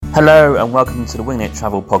Hello and welcome to the Winging It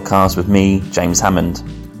Travel podcast with me, James Hammond.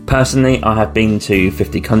 Personally, I have been to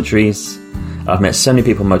 50 countries. I've met so many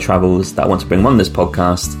people on my travels that I want to bring on this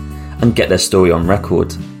podcast and get their story on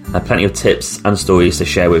record. I have plenty of tips and stories to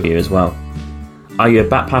share with you as well. Are you a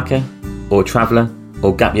backpacker, or a traveller,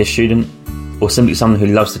 or gap year student, or simply someone who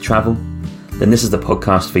loves to travel? Then this is the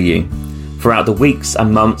podcast for you. Throughout the weeks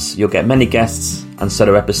and months, you'll get many guests and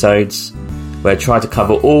solo episodes where I try to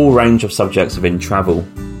cover all range of subjects within travel.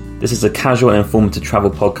 This is a casual and informative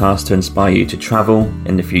travel podcast to inspire you to travel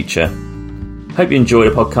in the future. Hope you enjoy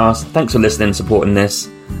the podcast. Thanks for listening and supporting this,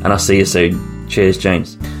 and I'll see you soon. Cheers,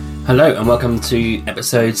 James. Hello and welcome to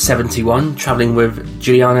episode 71, travelling with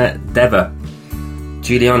Juliana Dever.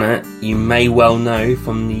 Juliana, you may well know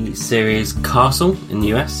from the series Castle in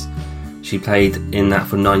the US. She played in that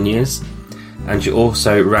for 9 years, and she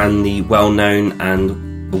also ran the well-known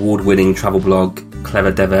and award-winning travel blog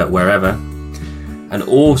CleverDever Wherever. And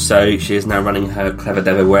also, she is now running her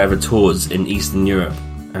CleverDever Wherever tours in Eastern Europe.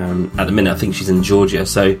 At the minute, I think she's in Georgia.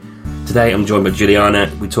 So today I'm joined by Juliana.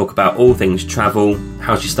 We talk about all things travel,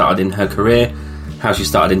 how she started in her career, how she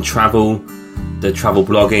started in travel, the travel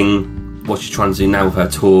blogging, what she's trying to do now with her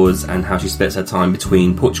tours, and how she splits her time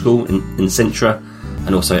between Portugal in Sintra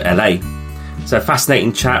and also LA. So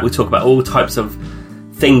fascinating chat. We talk about all types of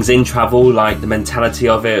things in travel, like the mentality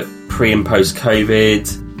of it, pre and post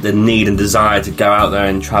COVID, the need and desire to go out there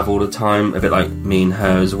and travel all the time, a bit like me and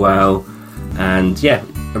her as well. And yeah,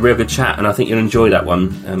 a real good chat, and I think you'll enjoy that one.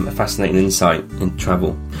 A fascinating insight in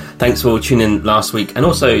travel. Thanks for tuning in last week, and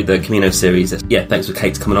also the Camino series. Yeah, thanks for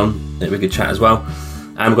Kate coming on. A really good chat as well.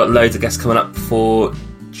 And we've got loads of guests coming up for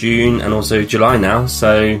June and also July now,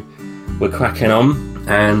 so we're cracking on.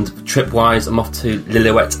 And trip-wise, I'm off to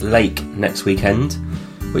Lillooet Lake next weekend,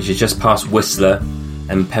 which is just past Whistler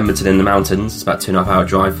and Pemberton in the mountains. It's about a 2.5 hour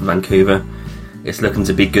drive from Vancouver. It's looking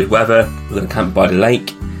to be good weather. We're going to camp by the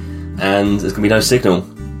lake, and there's going to be no signal.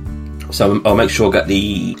 So I'll make sure I get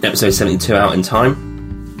the episode 72 out in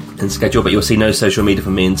time and schedule, but you'll see no social media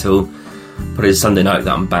from me until probably Sunday night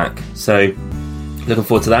that I'm back. So looking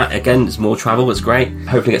forward to that. Again, it's more travel, it's great.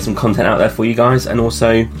 Hopefully get some content out there for you guys, and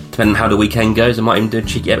also, depending on how the weekend goes, I might even do a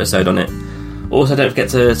cheeky episode on it. Also, don't forget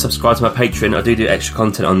to subscribe to my Patreon. I do extra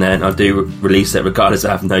content on there, and I do release it regardless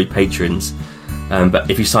I have no patrons. But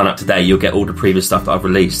if you sign up today, you'll get all the previous stuff that I've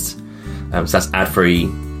released. So that's ad-free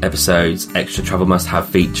episodes, extra travel must-have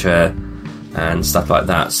feature, and stuff like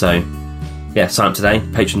that. So yeah, sign up today,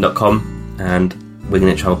 patreon.com, and Winging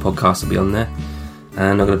It Travel Podcast will be on there.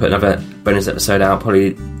 And I'm going to put another bonus episode out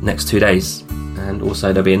probably next 2 days. And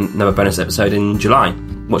also there'll be another bonus episode in July.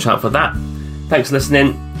 Watch out for that. Thanks for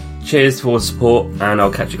listening. Cheers for the support, and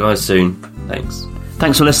I'll catch you guys soon.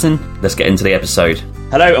 Thanks for listening. Let's get into the episode.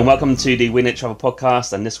 Hello and welcome to the Winging It Travel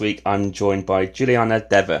Podcast, and this week I'm joined by Juliana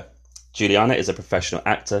Dever. Juliana is a professional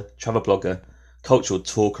actor, travel blogger, cultural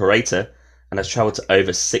tour curator, and has travelled to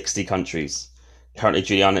over 60 countries. Currently,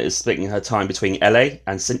 Juliana is splitting her time between LA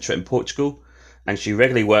and Sintra in Portugal, and she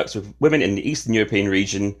regularly works with women in the Eastern European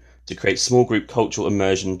region to create small group cultural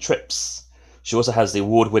immersion trips. She also has the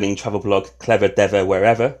award-winning travel blog CleverDever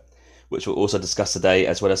Wherever, which we'll also discuss today,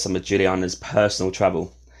 as well as some of Juliana's personal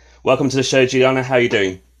travel. Welcome to the show, Juliana. How are you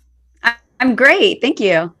doing? I'm great, thank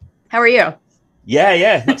you. How are you?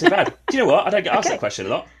 Yeah, not too bad. Do you know what? I don't get asked that question a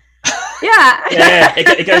lot. Yeah. Yeah,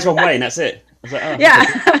 it goes one way and that's it. I was like, oh,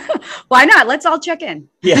 yeah. Why not? Let's all check in.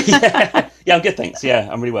 Yeah, I'm good, thanks. Yeah,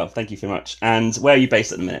 I'm really well. Thank you very much. And where are you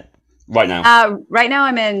based at the minute? Right now? Right now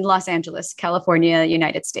I'm in Los Angeles, California,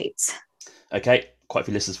 United States. Okay, quite a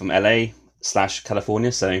few listeners from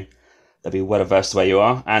LA/California, so they'll be well versed where you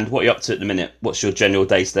are. And what are you up to at the minute? What's your general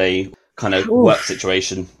day-to-day kind of work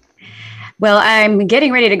situation? Well, I'm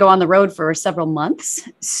getting ready to go on the road for several months.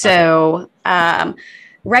 So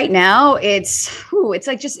right now it's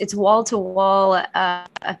wall to wall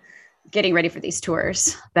getting ready for these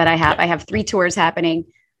tours that I have. I have 3 tours happening,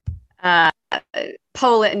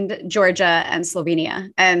 Poland, Georgia, and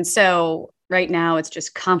Slovenia. And so right now it's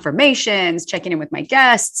just confirmations, checking in with my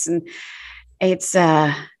guests. And it's,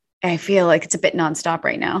 I feel like it's a bit nonstop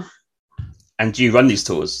right now. And do you run these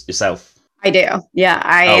tours yourself? I do. Yeah.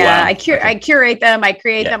 I curate them. I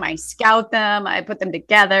create them. I scout them. I put them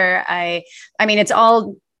together. I mean, it's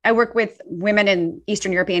all, I work with women in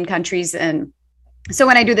Eastern European countries. And so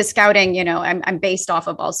when I do the scouting, you know, I'm based off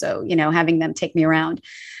of also, you know, having them take me around,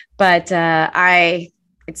 but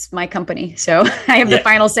it's my company. So I have the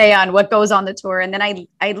final say on what goes on the tour. And then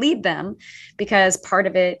I lead them, because part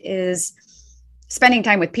of it is spending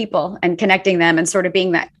time with people and connecting them and sort of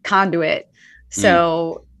being that conduit.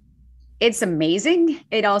 So it's amazing.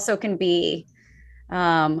 It also can be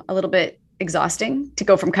a little bit exhausting to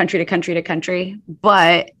go from country to country to country.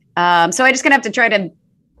 But so I just gonna have to try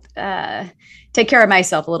to take care of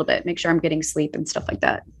myself a little bit, make sure I'm getting sleep and stuff like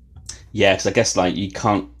that. Yeah, because I guess like you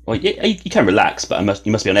can't, well, you can relax, but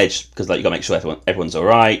you must be on edge because like you got to make sure everyone's all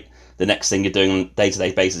right. The next thing you're doing on a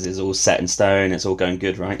day-to-day basis is all set in stone. It's all going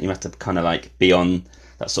good, right? You have to kind of like be on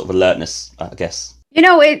that sort of alertness, I guess. You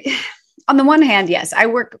know, on the one hand, yes,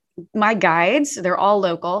 my guides, they're all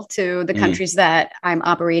local to the countries that I'm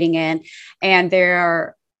operating in, and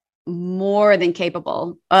they're more than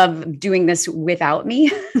capable of doing this without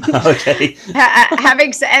me. Okay.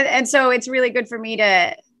 And so it's really good for me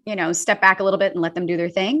to, step back a little bit and let them do their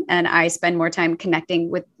thing. And I spend more time connecting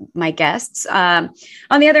with my guests. On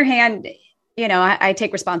the other hand, I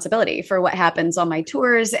take responsibility for what happens on my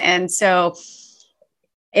tours. And so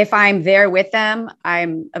if I'm there with them,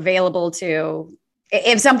 I'm available to,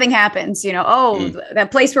 if something happens, that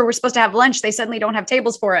place where we're supposed to have lunch, they suddenly don't have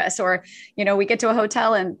tables for us, or, we get to a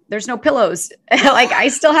hotel and there's no pillows. Like I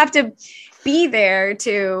still have to be there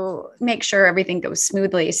to make sure everything goes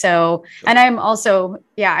smoothly. So, and I'm also,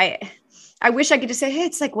 I wish I could just say, hey,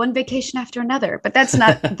 it's like one vacation after another, but that's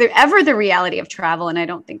not ever the reality of travel. And I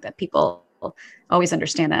don't think that people always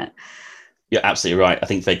understand that. You're absolutely right. I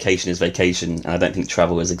think vacation is vacation, and I don't think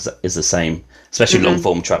travel is the same, especially long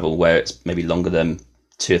form travel where it's maybe longer than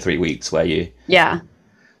 2 or 3 weeks. Where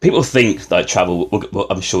people think like travel. Well,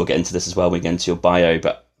 I'm sure we'll get into this as well when we get into your bio,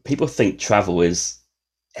 but people think travel is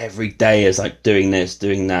every day is like doing this,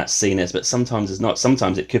 doing that, seeing this, but sometimes it's not.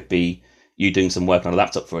 Sometimes it could be you doing some work on a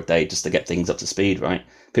laptop for a day just to get things up to speed, right?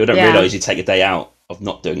 People don't realize you take a day out of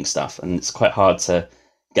not doing stuff, and it's quite hard to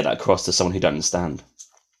get that across to someone who don't understand.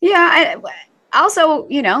 Yeah. Also,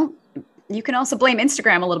 you can also blame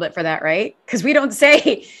Instagram a little bit for that, right? Because we don't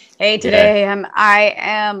say, hey, today I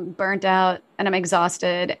am burnt out and I'm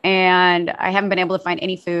exhausted and I haven't been able to find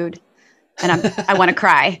any food and I want to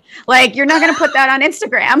cry. Like, you're not going to put that on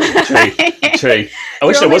Instagram. True. I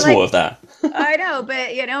wish there was more of that. I know, but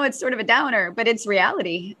it's sort of a downer, but it's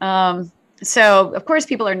reality. So of course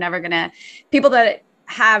people that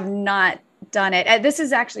have not done it. This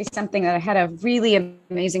is actually something that I had a really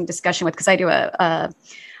amazing discussion with, because I do a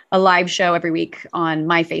live show every week on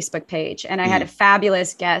my Facebook page. And I had a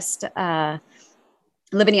fabulous guest,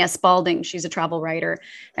 Lavinia Spalding. She's a travel writer,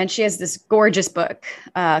 and she has this gorgeous book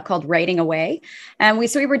called Writing Away. And we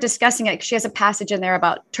were discussing it. She has a passage in there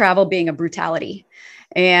about travel being a brutality,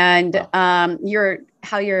 and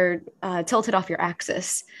how you're tilted off your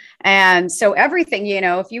axis. And so everything,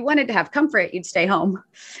 if you wanted to have comfort, you'd stay home.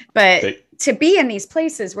 But to be in these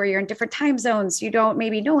places where you're in different time zones, you don't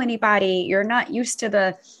maybe know anybody, you're not used to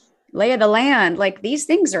the lay of the land, like these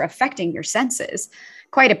things are affecting your senses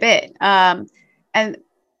quite a bit. And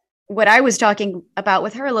what I was talking about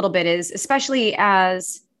with her a little bit is, especially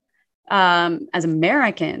as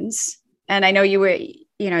Americans, and I know you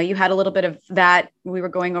had a little bit of that. We were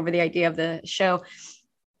going over the idea of the show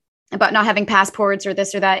about not having passports or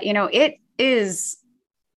this or that.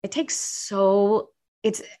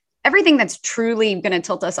 It's everything that's truly going to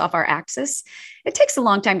tilt us off our axis. It takes a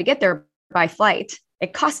long time to get there by flight.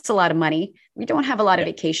 It costs a lot of money. We don't have a lot of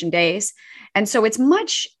vacation days. And so it's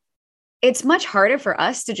much harder for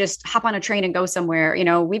us to just hop on a train and go somewhere.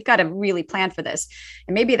 We've got to really plan for this.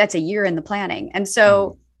 And maybe that's a year in the planning. And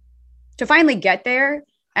so to finally get there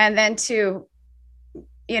and then to,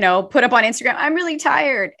 put up on Instagram, I'm really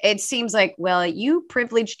tired. It seems like, well, you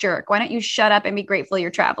privileged jerk. Why don't you shut up and be grateful you're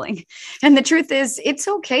traveling? And the truth is, it's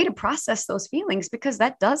okay to process those feelings, because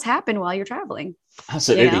that does happen while you're traveling.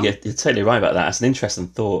 Absolutely. You're totally right about that. That's an interesting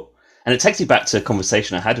thought. And it takes me back to a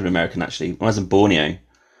conversation I had with an American, actually. When I was in Borneo,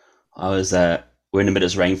 we're in the middle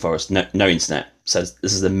of the rainforest, no internet. So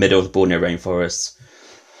this is the middle of the Borneo rainforest.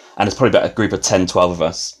 And it's probably about a group of 10, 12 of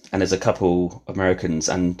us. And there's a couple Americans,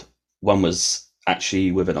 and one was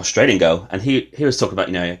actually with an Australian girl. And he was talking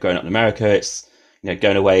about, growing up in America, it's,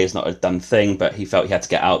 going away is not a done thing, but he felt he had to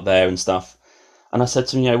get out there and stuff. And I said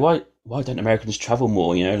to him, why don't Americans travel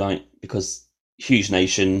more? Because huge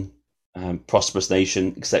nation, prosperous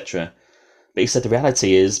nation, etc. But he said the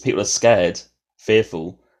reality is people are scared,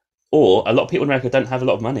 fearful, or a lot of people in America don't have a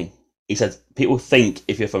lot of money. He said people think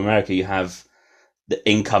if you're from America, you have the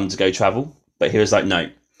income to go travel. But he was like, no,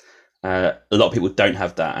 a lot of people don't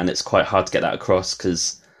have that. And it's quite hard to get that across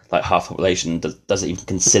because like half the population doesn't even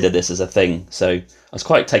consider this as a thing. So I was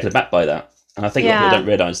quite taken aback by that. And I think a lot of people don't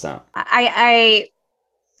realise that. I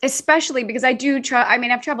especially because I do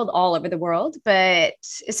I've traveled all over the world, but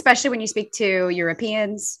especially when you speak to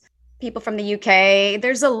Europeans, people from the UK,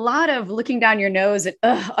 there's a lot of looking down your nose at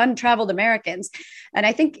untraveled Americans. And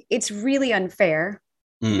I think it's really unfair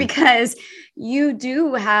because you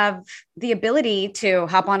do have the ability to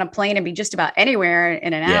hop on a plane and be just about anywhere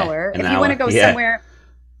in an hour. If you want to go somewhere,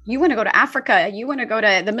 you want to go to Africa, you want to go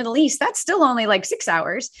to the Middle East, that's still only like 6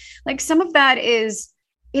 hours. Like some of that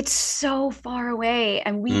it's so far away,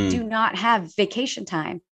 and we do not have vacation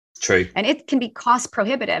time. True. And it can be cost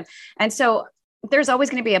prohibitive. And so there's always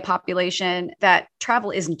going to be a population that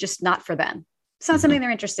travel isn't just not for them. It's not something they're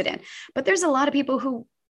interested in, but there's a lot of people who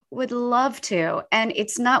would love to, and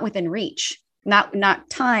it's not within reach, not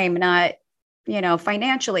time, not,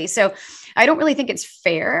 financially. So I don't really think it's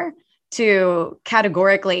fair to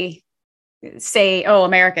categorically say, oh,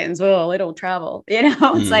 Americans, well, they don't travel.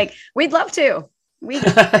 It's like, we'd love to. We'd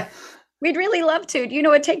really love to.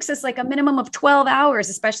 It takes us like a minimum of 12 hours,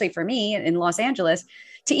 especially for me in Los Angeles,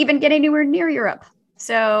 to even get anywhere near Europe.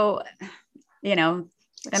 So, what I'm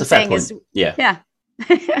saying is, yeah.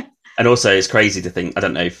 And also it's crazy to think, I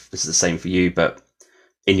don't know if this is the same for you, but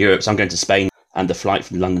in Europe, so I'm going to Spain, and the flight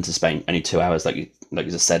from London to Spain, only 2 hours, like you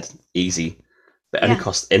just said, easy. But it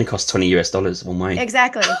only costs $20 one way.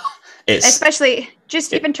 Exactly. Especially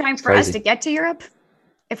just even trying for us to get to Europe,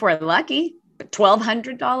 if we're lucky,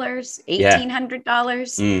 $1,200,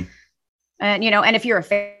 $1,800. And, and if you're a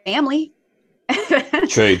family,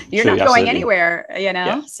 you're not going anywhere,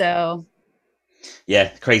 so. Yeah,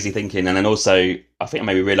 crazy thinking. And then also, I think I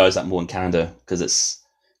maybe realised that more in Canada, because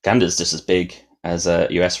Canada's just as big as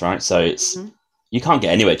US, right? So it's you can't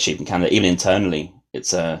get anywhere cheap in Canada, even internally.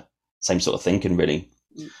 It's same sort of thinking, really.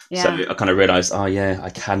 Yeah. So I kind of realised, I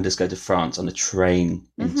can just go to France on a train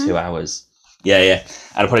in 2 hours. Yeah.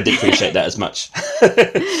 And I probably didn't appreciate that as much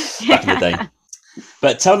back in the day.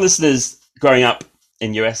 But tell listeners, growing up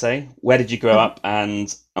in USA, where did you grow up?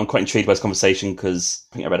 And I'm quite intrigued by this conversation because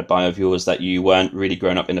I think I read a bio of yours that you weren't really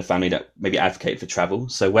growing up in a family that maybe advocated for travel.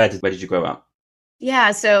 So where did you grow up?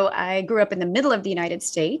 Yeah, so I grew up in the middle of the United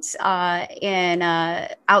States, in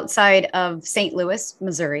outside of St. Louis,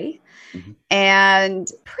 Missouri.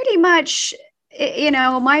 And pretty much,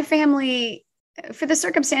 my family, for the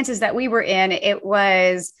circumstances that we were in,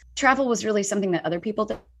 travel was really something that other people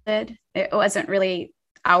did. It wasn't really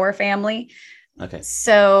our family. Okay.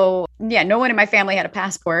 So no one in my family had a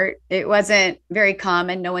passport. It wasn't very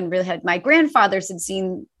common. No one really had. My grandfathers had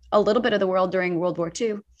seen a little bit of the world during World War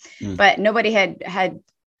II, but nobody had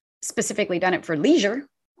specifically done it for leisure.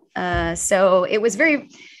 So it was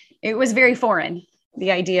very foreign,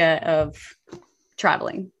 the idea of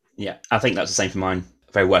traveling. Yeah, I think that's the same for mine.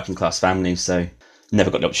 Very working class family, so never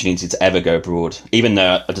got the opportunity to ever go abroad. Even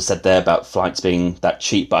though I just said there about flights being that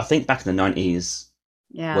cheap, but I think back in the 90s,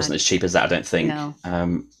 wasn't as cheap as that, I don't think. No.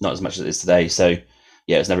 Not as much as it is today. So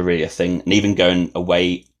yeah, it was never really a thing. And even going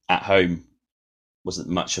away at home wasn't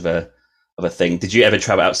much of a thing. Did you ever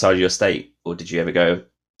travel outside of your state, or did you ever go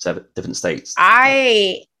to different states?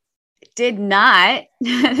 I did not.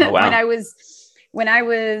 Oh, wow. When I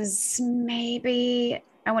was maybe,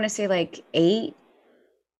 I want to say like 8,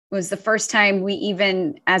 was the first time we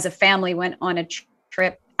even as a family went on a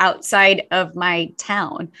trip outside of my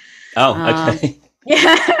town. Oh, okay.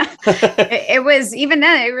 Yeah. It was, even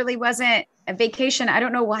then, it really wasn't a vacation. I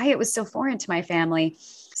don't know why it was so foreign to my family.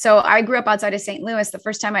 So I grew up outside of St. Louis. The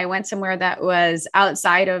first time I went somewhere that was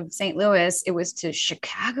outside of St. Louis, it was to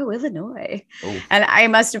Chicago, Illinois. Ooh. And I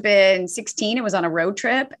must have been 16. It was on a road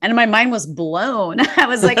trip and my mind was blown. I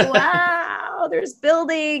was like, wow, there's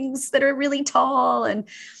buildings that are really tall. And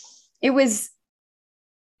it's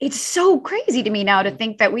so crazy to me now to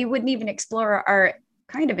think that we wouldn't even explore our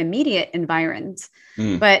kind of immediate environs.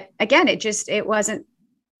 But again, it wasn't,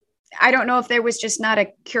 I don't know if there was just not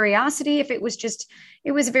a curiosity, if it was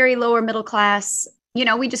very lower middle class,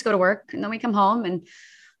 we just go to work and then we come home and,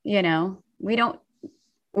 we don't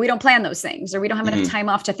plan those things, or we don't have enough time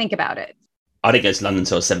off to think about it. I didn't go to London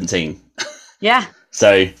until I was 17. Yeah.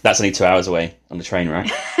 So that's only 2 hours away on the train,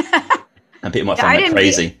 right? And people might find that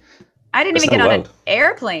crazy. I didn't even get on an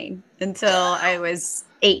airplane until I was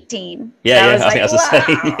 18. Yeah, I think that's the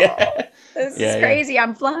same. Yeah. This is crazy.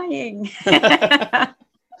 I'm flying. And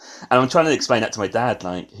I'm trying to explain that to my dad,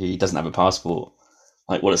 like, who doesn't have a passport,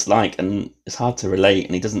 like what it's like, and it's hard to relate,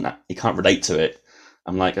 and he can't relate to it.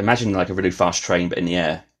 I'm like, imagine like a really fast train, but in the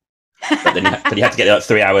air. But then you have to get there like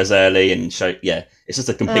 3 hours early and show. Yeah, it's just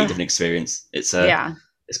a complete different experience. It's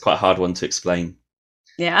quite a hard one to explain.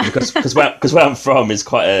 Yeah, because where I'm from is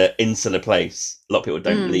quite an insular place. A lot of people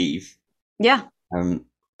don't leave. Yeah. Me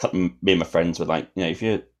and my friends were like, if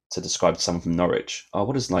you're to describe to someone from Norwich,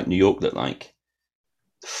 what does like New York look like?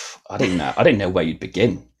 I didn't know where you'd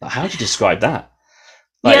begin. Like, how would you describe that?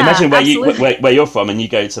 Like, imagine where you're from, and you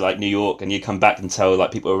go to like New York, and you come back and tell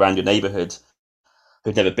like people around your neighborhood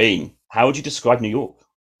who've never been. How would you describe New York?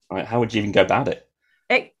 Like, how would you even go about it?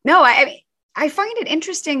 I find it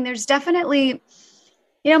interesting. There's definitely,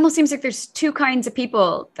 it almost seems like there's two kinds of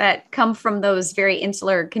people that come from those very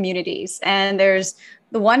insular communities. And there's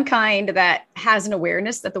the one kind that has an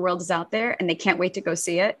awareness that the world is out there and they can't wait to go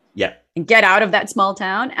see it. Yeah. And get out of that small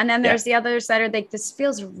town. And then there's the others that are like, this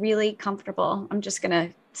feels really comfortable. I'm just going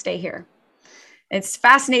to stay here. It's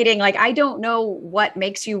fascinating. Like, I don't know what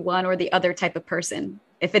makes you one or the other type of person.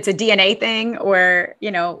 If it's a DNA thing or,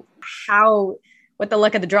 you know, what the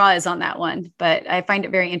luck of the draw is on that one. But I find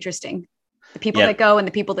it very interesting. The people that go and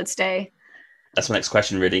the people that stay. That's my next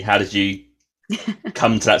question, really. How did you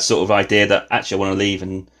come to that sort of idea that actually I want to leave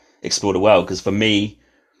and explore the world? Because for me,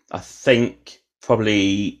 I think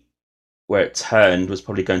probably where it turned was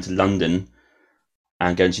probably going to London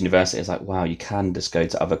and going to university. It's like, wow, you can just go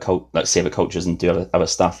to see other cultures and do other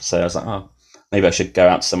stuff. So I was like, oh, maybe I should go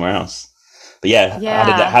out somewhere else. But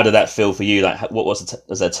how did that feel for you? Like, what was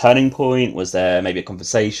was there a turning point? Was there maybe a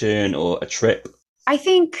conversation or a trip? I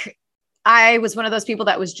think I was one of those people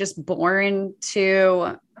that was just born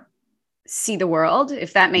to see the world,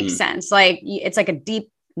 if that makes sense. Like, it's like a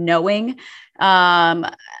deep knowing.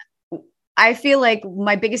 I feel like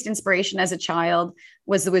my biggest inspiration as a child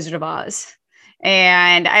was The Wizard of Oz.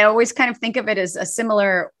 And I always kind of think of it as a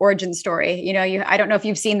similar origin story. You know, I don't know if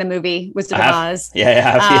you've seen the movie Wizard of Oz.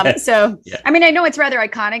 Yeah, I have. So, I mean, I know it's rather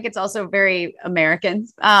iconic. It's also very American.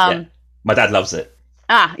 My dad loves it.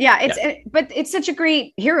 But it's such a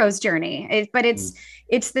great hero's journey.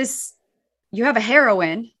 It's this, you have a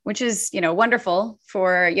heroine, which is, you know, wonderful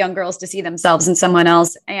for young girls to see themselves in someone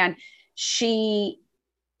else. And she,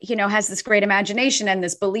 you know, has this great imagination and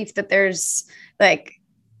this belief that there's like,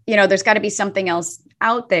 you know, there's got to be something else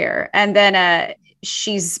out there. And then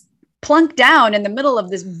she's plunked down in the middle of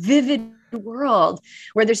this vivid world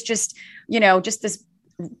where there's just, you know, just this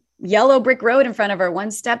yellow brick road in front of her, one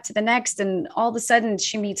step to the next. And all of a sudden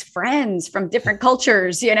she meets friends from different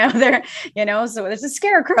cultures, you know, so there's a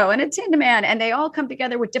scarecrow and a tin man, and they all come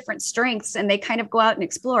together with different strengths and they kind of go out and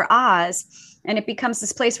explore Oz. And it becomes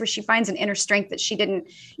this place where she finds an inner strength that she didn't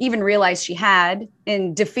even realize she had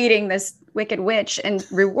in defeating this wicked witch, and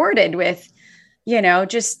rewarded with, you know,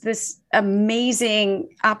 just this amazing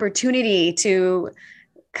opportunity to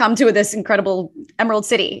come to this incredible Emerald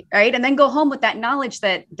City, right? And then go home with that knowledge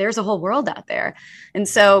that there's a whole world out there. And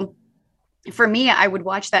so for me, I would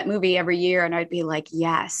watch that movie every year and I'd be like,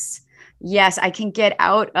 yes, I can get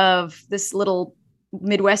out of this little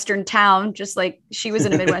Midwestern town, just like she was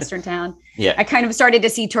in a Midwestern town. Yeah. I kind of started to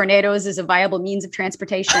see tornadoes as a viable means of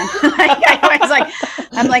transportation.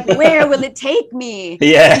 I'm like, where will it take me?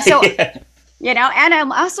 Yeah. And so, you know, and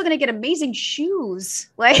I'm also going to get amazing shoes.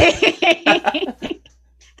 Like, this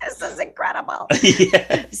is incredible.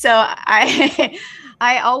 Yeah. So I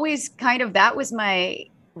always kind of, that was my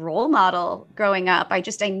role model growing up. I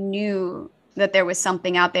knew that there was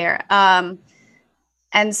something out there. And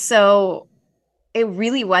so it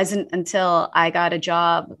really wasn't until I got a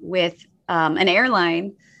job with an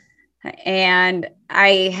airline and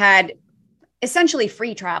I had essentially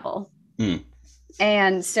free travel.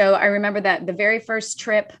 And so I remember that the very first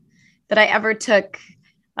trip that I ever took,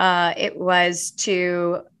 it was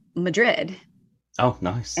to Madrid. Oh,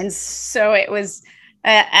 nice. And so it was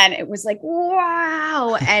like,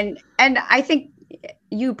 wow. And I think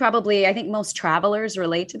I think most travelers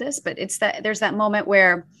relate to this, but it's that there's that moment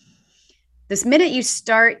where this minute you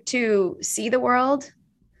start to see the world,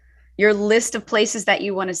 your list of places that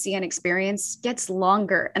you want to see and experience gets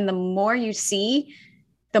longer. And the more you see,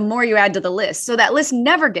 the more you add to the list. So that list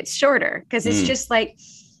never gets shorter because it's just like,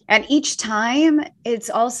 and each time it's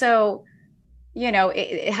also, you know,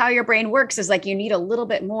 how your brain works is like, you need a little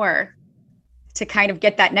bit more to kind of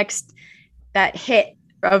get that hit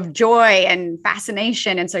of joy and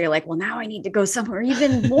fascination. And so you're like, well, now I need to go somewhere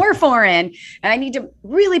even more foreign. And I need to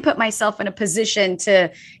really put myself in a position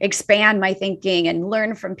to expand my thinking and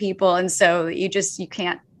learn from people. And so you just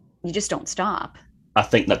don't stop. I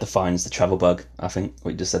think that defines the travel bug. I think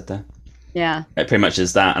what you just said there. Yeah. It pretty much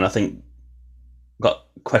is that. And I think I've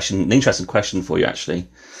got an interesting question for you actually.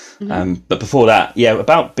 But before that,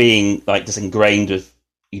 about being like just ingrained with,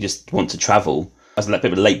 you just want to travel. As a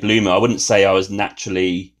bit of a late bloomer, I wouldn't say I was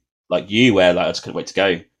naturally like you, where like I just couldn't wait to go.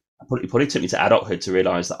 It probably took me to adulthood to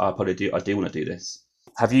realise that I do want to do this.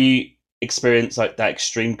 Have you experienced like that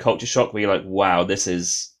extreme culture shock where you're like, wow, this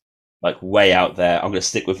is like way out there. I'm going to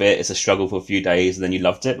stick with it. It's a struggle for a few days, and then you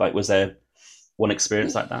loved it. Like, was there one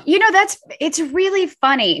experience like that? You know, it's really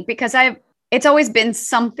funny because it's always been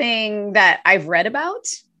something that I've read about,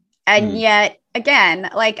 and yet again,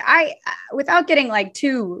 like without getting like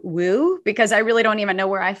too woo, because I really don't even know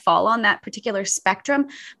where I fall on that particular spectrum,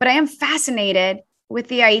 but I am fascinated with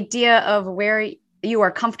the idea of where you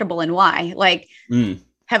are comfortable and why. Like,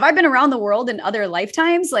 have I been around the world in other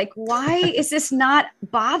lifetimes? Like, why is this not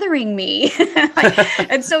bothering me?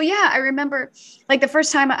 And so, yeah, I remember like the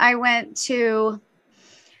first time I went to,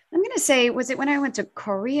 I'm going to say, was it when I went to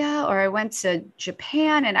Korea or I went to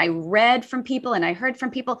Japan, and I read from people and I heard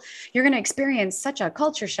from people, you're going to experience such a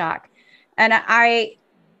culture shock. And I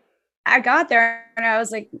got there and I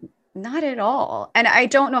was like, not at all. And I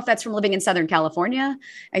don't know if that's from living in Southern California.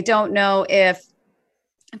 I don't know if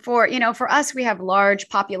for us, we have large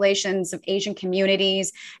populations of Asian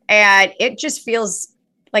communities, and it just feels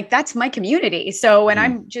like that's my community. So when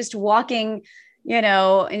I'm just walking, in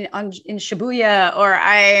Shibuya, or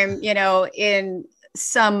I'm, in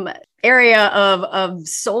some area of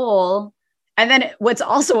Seoul. And then what's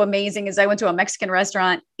also amazing is I went to a Mexican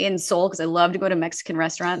restaurant in Seoul, because I love to go to Mexican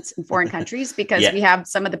restaurants in foreign countries, because we have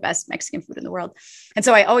some of the best Mexican food in the world. And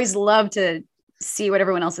so I always love to see what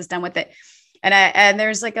everyone else has done with it. And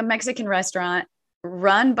there's like a Mexican restaurant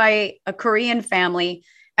run by a Korean family.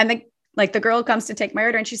 And the girl comes to take my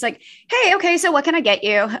order and she's like, hey, okay, so what can I get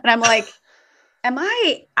you? And I'm like,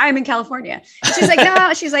 I'm in California. And she's like,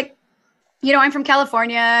 no, she's like, I'm from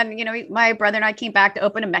California, and, my brother and I came back to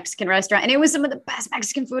open a Mexican restaurant, and it was some of the best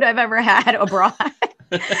Mexican food I've ever had abroad.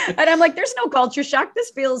 And I'm like, there's no culture shock.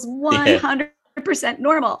 This feels 100%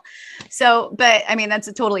 normal. So, but I mean,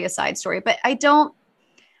 that's totally a side story, but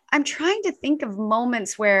I'm trying to think of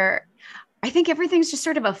moments where I think everything's just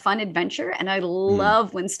sort of a fun adventure. And I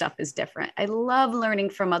love when stuff is different. I love learning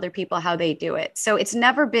from other people how they do it. So it's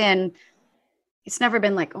never been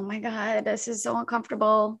like, oh my God, this is so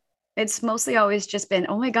uncomfortable. It's mostly always just been,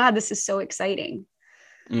 oh my God, this is so exciting.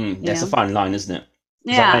 That's a fine line, isn't it?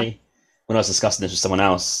 Yeah. When I was discussing this with someone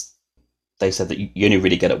else, they said that you only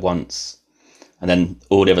really get it once. And then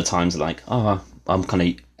all the other times are like, oh, I'm kind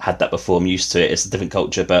of had that before. I'm used to it. It's a different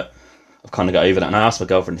culture, but I've kind of got over that. And I asked my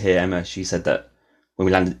girlfriend here, Emma, she said that when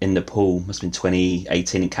we landed in Nepal, must have been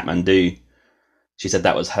 2018 in Kathmandu, she said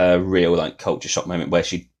that was her real like culture shock moment, where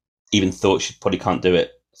she even thought she probably can't do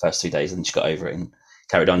it the first 2 days, and then she got over it and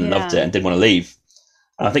carried on and loved it and didn't want to leave.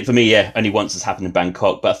 And I think for me, only once has happened in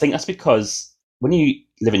Bangkok. But I think that's because when you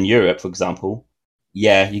live in Europe, for example, you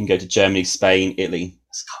can go to Germany, Spain, Italy.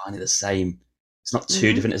 It's kind of the same. It's not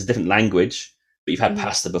too different. It's a different language, but you've had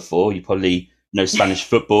pasta before. You probably know Spanish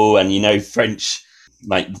football, and French,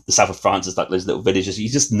 like the south of France is like those little villages. You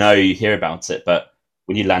just know, you hear about it. But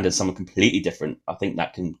when you land in somewhere completely different, I think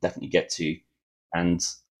that can definitely get to you. And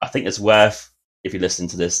I think it's worth, if you listen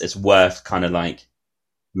to this, it's worth kind of like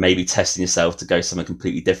maybe testing yourself to go somewhere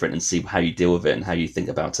completely different and see how you deal with it and how you think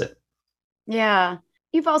about it. Yeah.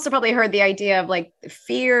 You've also probably heard the idea of like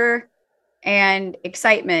fear and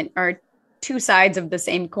excitement are two sides of the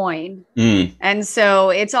same coin. And so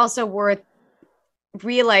it's also worth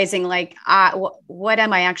realizing like, what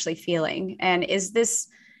am I actually feeling? And is this,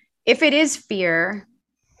 if it is fear,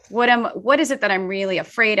 what is it that I'm really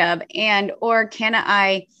afraid of? And, or can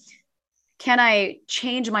I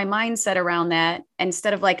change my mindset around that?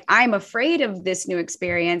 Instead of like, I'm afraid of this new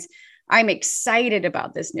experience, I'm excited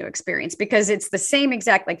about this new experience, because it's the same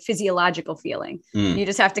exact like physiological feeling. You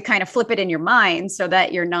just have to kind of flip it in your mind so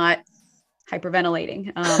that you're not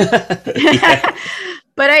hyperventilating.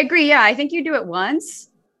 But I agree. Yeah. I think you do it once,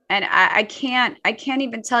 and I can't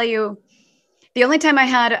even tell you the only time I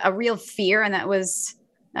had a real fear. And that was,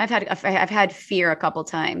 I've had fear a couple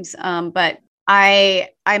times. But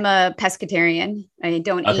I'm a pescatarian. I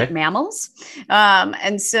don't eat mammals.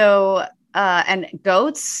 And so, and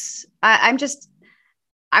goats,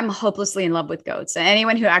 I'm hopelessly in love with goats. And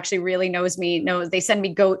anyone who actually really knows me knows they send me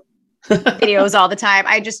goat videos all the time.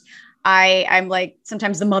 I'm like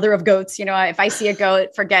sometimes the mother of goats. If I see a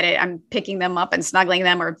goat, forget it. I'm picking them up and snuggling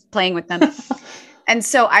them or playing with them. And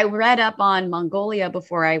so I read up on Mongolia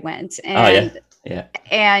before I went. And,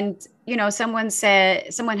 and, someone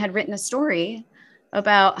had written a story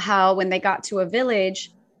about how when they got to a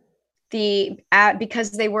village,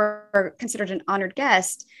 because they were considered an honored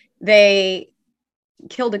guest, they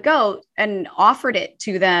killed a goat and offered it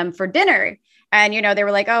to them for dinner. And, they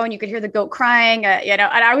were like, oh, and you could hear the goat crying, and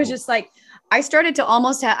I was just like, I started to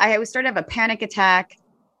have a panic attack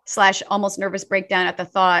 / almost nervous breakdown at the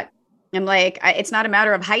thought. I'm like, it's not a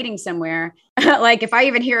matter of hiding somewhere. Like if I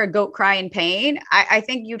even hear a goat cry in pain, I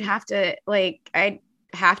think I'd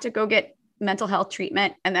have to go get mental health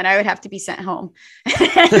treatment, and then I would have to be sent home.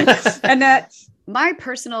 And that my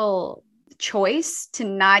personal choice to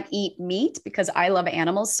not eat meat, because I love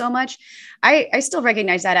animals so much, I still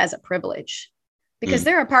recognize that as a privilege. because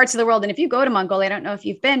there are parts of the world, and if you go to Mongolia, I don't know if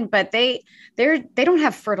you've been, but they don't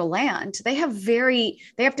have fertile land. They have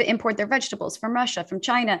to import their vegetables from Russia, from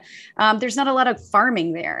China. There's not a lot of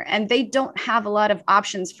farming there, and they don't have a lot of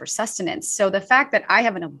options for sustenance. So the fact that I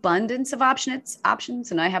have an abundance of options,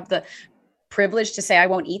 and I have the privilege to say I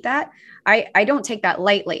won't eat that, I don't take that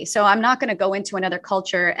lightly. So I'm not going to go into another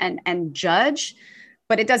culture and judge,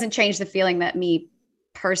 but it doesn't change the feeling that me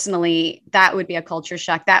personally, that would be a culture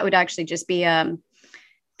shock. That would actually just be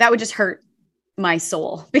that would just hurt my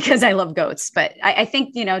soul, because I love goats. But I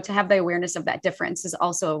think, to have the awareness of that difference is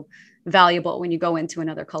also valuable when you go into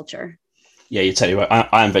another culture. Yeah, you're totally right.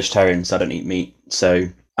 I am vegetarian, so I don't eat meat. So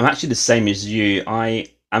I'm actually the same as you. I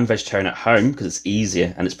am vegetarian at home because it's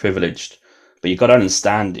easier and it's privileged. But you've got to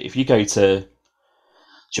understand, if you go to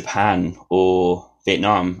Japan or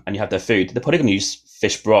Vietnam and you have their food, they're probably going to use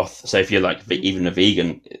fish broth. So if you're like even a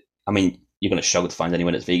vegan, I mean, you're going to struggle to find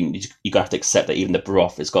anyone that's vegan. You're going to have to accept that even the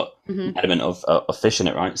broth has got an element of fish in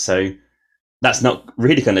it, right? So that's not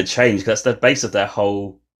really going to change, because that's the base of their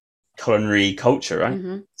whole culinary culture,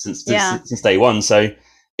 right? Since day one. So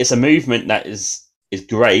it's a movement that is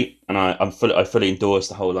great, and I fully endorse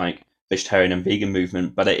the whole like vegetarian and vegan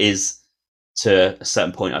movement. But it is to a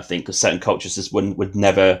certain point, I think, because certain cultures just would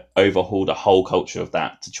never overhaul the whole culture of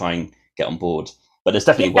that to try and get on board. But there's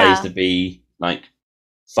definitely ways to be like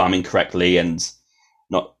farming correctly and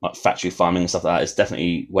not factory farming and stuff like that. There's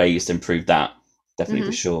definitely ways to improve that. Definitely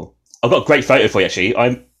for sure. I've got a great photo for you, actually.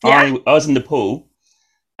 I was in the pool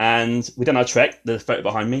and we done our trek. There's a photo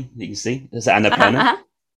behind me that you can see. There's Annapurna.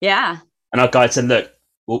 Yeah. And our guide said, look,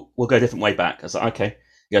 we'll go a different way back. I was like, okay.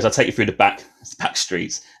 He goes, I'll take you through the back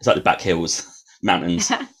streets. It's like the back hills,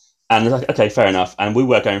 mountains. And I was like, okay, fair enough. And we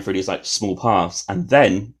were going through these like small paths. And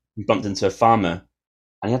then we bumped into a farmer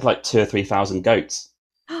and he had like 2,000 or 3,000 goats.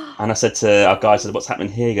 And I said to our guy, what's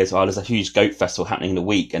happening here? He goes, there's a huge goat festival happening in a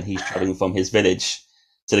week, and he's traveling from his village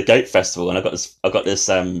to the goat festival. And I got this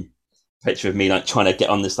picture of me like trying to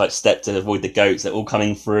get on this like step to avoid the goats. They're all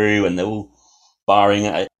coming through and they're all barring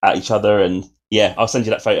at each other. And yeah, I'll send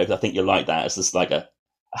you that photo because I think you'll like that. It's just like a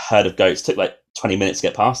herd of goats. It took like 20 minutes to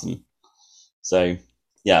get past them. So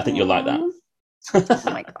yeah, I think you'll like that. Oh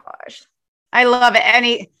my gosh, I love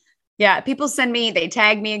it. People they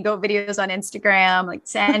tag me in goat videos on Instagram, like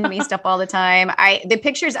send me stuff all the time. The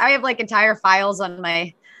pictures, I have like entire files in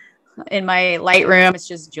my Lightroom. It's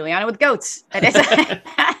just Juliana with goats.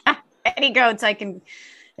 Any goats I can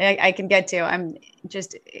get to. I'm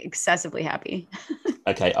just excessively happy.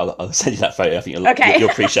 Okay, I'll send you that photo. I think you'll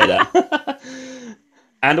appreciate that.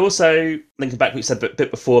 And also, linking back what you said a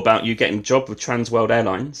bit before about you getting a job with Trans World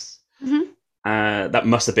Airlines. That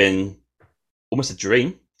must have been almost a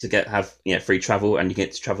dream to have free travel, and you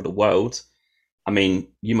get to travel the world. I mean,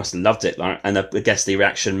 you must have loved it, right? And I guess the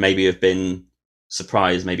reaction maybe have been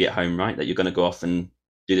surprised, maybe at home, right? That you're going to go off and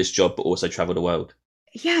do this job, but also travel the world.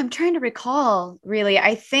 Yeah, I'm trying to recall, really.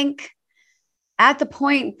 I think at the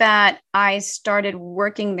point that I started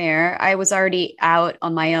working there, I was already out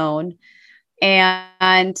on my own.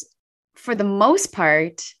 And for the most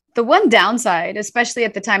part, the one downside, especially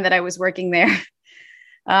at the time that I was working there,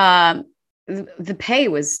 the pay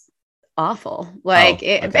was awful.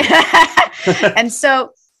 And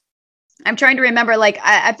so I'm trying to remember,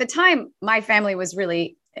 at the time, my family was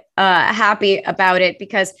really happy about it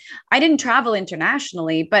because I didn't travel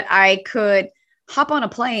internationally, but I could hop on a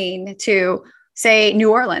plane to, say,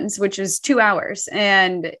 New Orleans, which is 2 hours.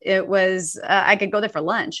 And it was, I could go there for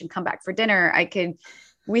lunch and come back for dinner.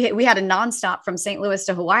 We had a nonstop from St. Louis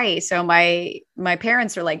to Hawaii. So my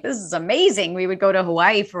parents were like, this is amazing. We would go to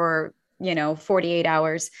Hawaii for 48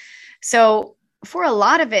 hours. So for a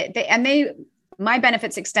lot of it, my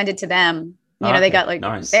benefits extended to them. They got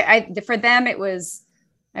nice. For them, it was,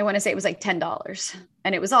 I want to say it was like $10,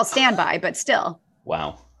 and it was all standby, but still.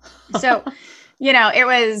 Wow. So,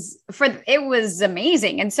 it was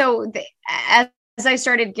amazing. And so as I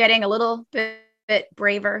started getting a little bit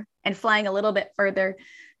braver and flying a little bit further,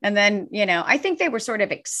 and then, I think they were sort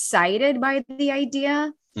of excited by the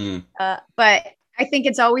idea, but I think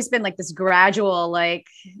it's always been like this gradual,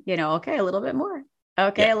 okay, a little bit more.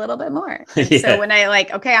 Okay. Yeah. A little bit more. Yeah. So when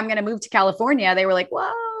okay, I'm going to move to California, they were like,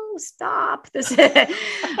 whoa, stop this.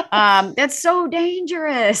 That's so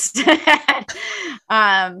dangerous. But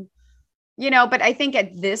I think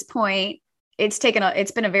at this point it's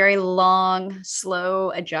been a very long,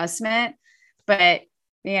 slow adjustment, but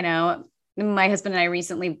my husband and I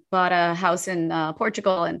recently bought a house in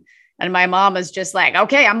Portugal, and my mom was just like,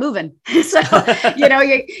 okay, I'm moving. So,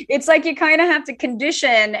 it's like you kind of have to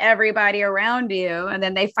condition everybody around you. And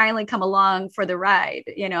then they finally come along for the ride,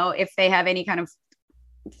 if they have any kind of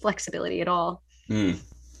flexibility at all. Mm.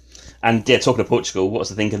 And yeah, talking of Portugal, what's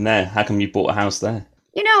the thinking there? How come you bought a house there?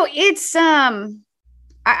 It's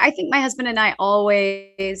I think my husband and I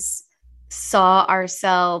always saw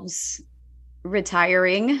ourselves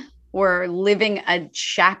retiring or living a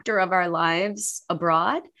chapter of our lives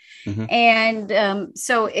abroad. Mm-hmm. And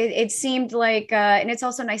so it seemed like, and it's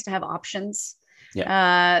also nice to have options.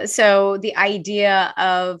 Yeah. So the idea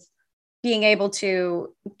of being able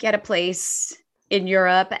to get a place in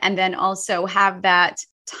Europe and then also have that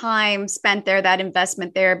time spent there, that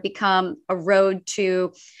investment there, become a road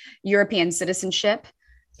to European citizenship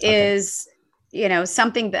is,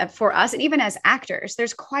 something that for us, and even as actors,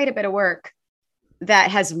 there's quite a bit of work that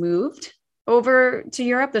has moved over to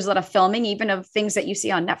Europe. There's a lot of filming, even of things that you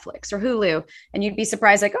see on Netflix or Hulu, and you'd be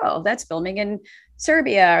surprised, like, oh, that's filming in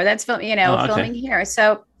Serbia, or that's filming here.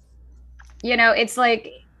 So, it's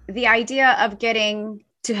like the idea of getting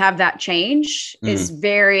to have that change is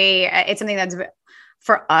it's something that's,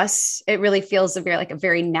 for us, it really feels a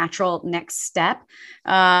very natural next step.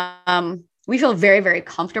 We feel very, very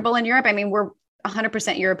comfortable in Europe. I mean, we're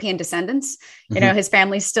 100% European descendants. His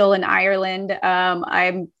family's still in Ireland. I'm,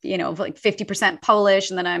 like 50% Polish,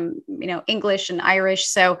 and then I'm, English and Irish.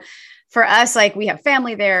 So for us, like, we have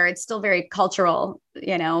family there. It's still very cultural,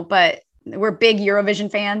 but we're big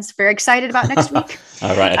Eurovision fans. Very excited about next week.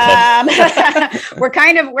 All right. Okay. We're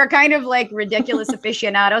kind of like ridiculous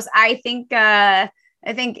aficionados. I think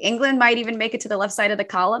England might even make it to the left side of the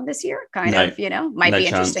column this year. Might be chance.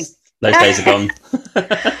 Interesting. Those days are gone.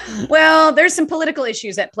 Well, there's some political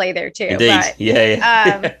issues at play there too. Indeed. But,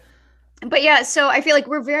 yeah. But yeah, so I feel like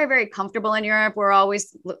we're very, very comfortable in Europe. We're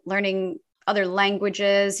always learning other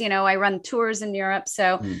languages. I run tours in Europe.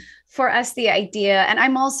 So for us, the idea, and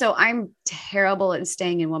I'm terrible at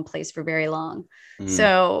staying in one place for very long.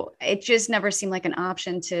 So it just never seemed like an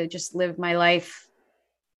option to just live my life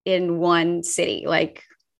in one city, like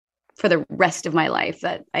for the rest of my life.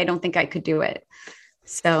 That I don't think I could do it.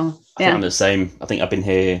 So I think I'm the same. I think I've been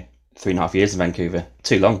here 3.5 years in Vancouver.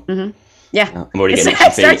 Too long. Mm-hmm. Yeah. I'm already getting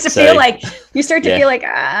it starts to feel like without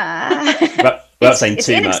saying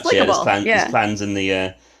too much. Yeah, there's plans in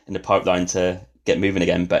the pipeline to get moving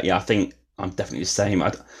again. But yeah, I think I'm definitely the same.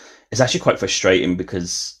 It's actually quite frustrating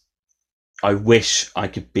because I wish I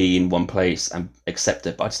could be in one place and accept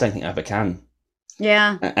it, but I just don't think I ever can.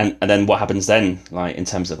 Yeah. And then what happens then, like in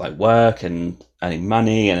terms of like work and earning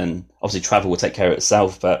money, and obviously travel will take care of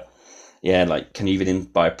itself. But yeah, like, can you even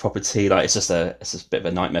buy a property? Like, it's just a bit of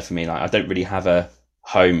a nightmare for me. Like, I don't really have a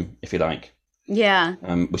home, if you like. Yeah.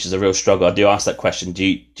 Which is a real struggle. I do ask that question. Do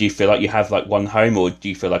you feel like you have like one home, or do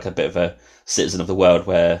you feel like a bit of a citizen of the world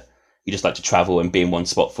where you just like to travel and be in one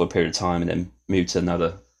spot for a period of time and then move to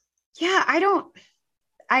another? Yeah,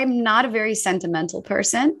 I'm not a very sentimental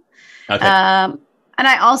person. Okay. And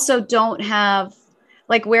I also don't have,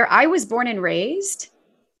 like, where I was born and raised,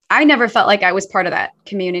 I never felt like I was part of that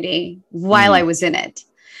community while I was in it.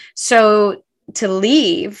 So to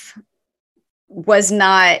leave was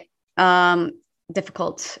not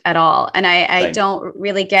difficult at all. And I don't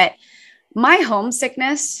really get my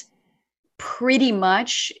homesickness pretty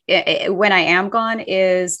much when I am gone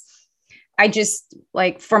is I just,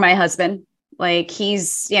 like, for my husband, like,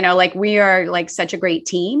 he's, like, we are like such a great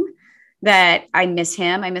team that I miss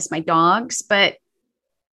him. I miss my dogs, but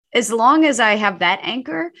as long as I have that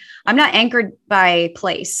anchor, I'm not anchored by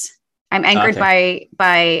place. I'm anchored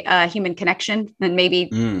by human connection, and maybe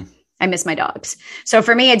I miss my dogs. So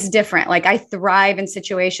for me, it's different. Like, I thrive in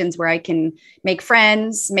situations where I can make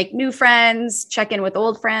friends, make new friends, check in with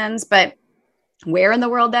old friends, but where in the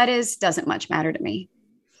world that is doesn't much matter to me.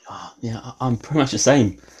 Oh, yeah, I'm pretty much the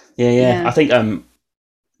same. Yeah. I think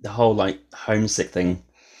the whole like homesick thing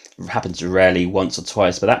happens rarely, once or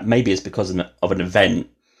twice, but that maybe is because of an event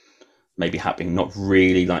maybe happening, not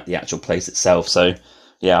really like the actual place itself. So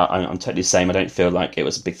yeah, I'm totally the same. I don't feel like it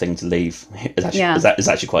was a big thing to leave. It's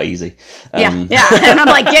actually quite easy. Yeah. And I'm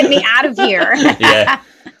like, get me out of here. Yeah.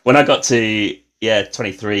 When I got to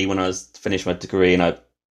 23, when I was finished my degree, and I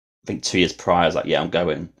think 2 years prior, I was like, yeah, I'm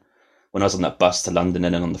going. When I was on that bus to London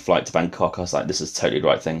and then on the flight to Bangkok, I was like, this is totally the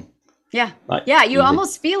right thing. Yeah. Like, you easy.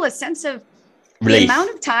 Almost feel a sense of relief. The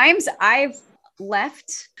amount of times I've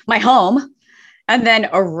left my home and then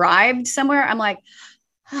arrived somewhere, I'm like,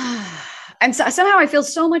 and so, somehow I feel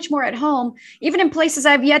so much more at home, even in places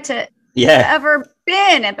I've yet to ever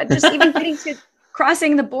been. But just even getting to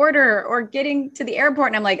crossing the border or getting to the airport,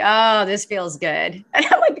 and I'm like, oh, this feels good. And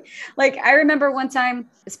I'm like I remember one time,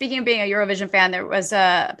 speaking of being a Eurovision fan, there was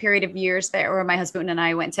a period of years there where my husband and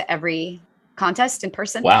I went to every contest in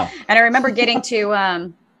person. Wow. And I remember getting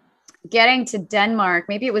to Denmark.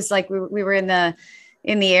 Maybe it was like we were in the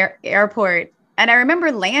airport, And I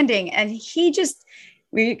remember landing, and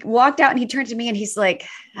we walked out, and he turned to me and he's like,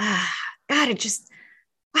 God,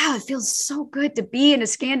 wow, it feels so good to be in a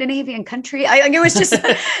Scandinavian country. It was just,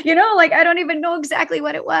 like, I don't even know exactly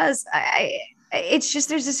what it was. It's just,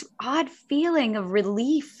 there's this odd feeling of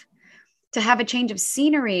relief to have a change of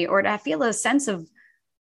scenery, or to feel a sense of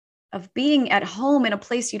being at home in a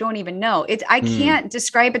place you don't even know. I can't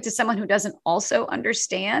describe it to someone who doesn't also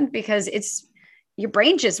understand, because your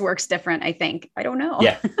brain just works different, I think. I don't know.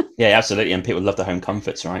 Yeah, absolutely. And people love the home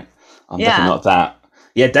comforts, right? I'm definitely not that.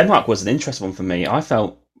 Yeah, Denmark was an interesting one for me. I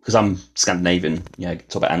felt, because I'm Scandinavian,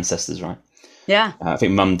 talk about ancestors, right? Yeah. I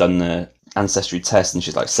think Mum done the ancestry test, and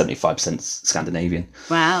she's like 75% Scandinavian.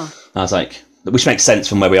 Wow. I was like, which makes sense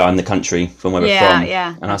from where we are in the country, from where we're from.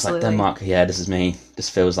 Yeah, and I was like, Denmark, this is me. This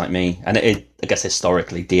feels like me. And I guess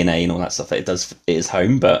historically, DNA and all that stuff, it is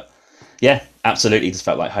home. But yeah, absolutely, just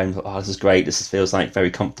felt like home. This is great. This feels like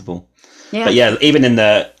very comfortable. Yeah. But yeah, even in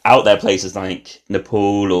the out there places like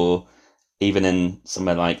Nepal, or even in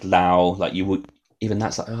somewhere like Laos, like even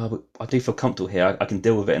that's like, I do feel comfortable here. I can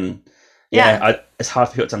deal with it. And it's hard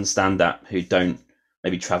for people to understand that who don't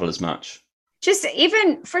maybe travel as much. Just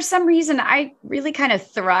even for some reason, I really kind of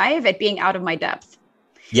thrive at being out of my depth.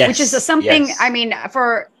 Yes. Which is something, yes. I mean,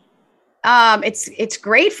 it's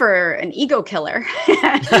great for an ego killer,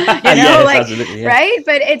 absolutely, right?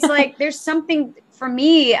 But it's like, there's something for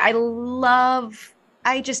me, I thrive.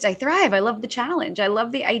 I love the challenge. I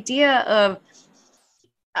love the idea of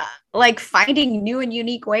like finding new and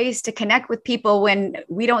unique ways to connect with people when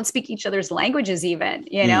we don't speak each other's languages even,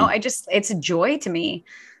 it's a joy to me.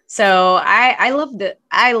 So I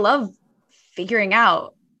love figuring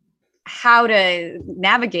out how to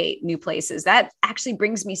navigate new places. That actually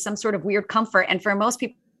brings me some sort of weird comfort. And for most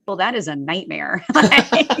people, that is a nightmare.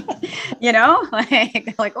 Like,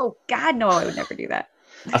 oh God, no, I would never do that.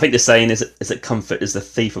 I think the saying is that comfort is the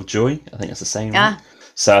thief of joy. I think that's the saying. Yeah. Right?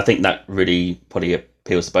 So I think that really probably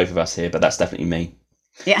appeals to both of us here, but that's definitely me.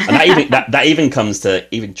 Yeah. And that even comes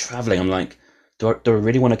to even traveling. I'm like, do I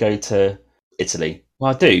really want to go to Italy?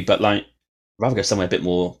 Well, I do, but like, I'd rather go somewhere a bit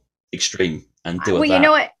more extreme and deal with that. Well, you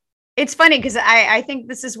know what? It's funny because I think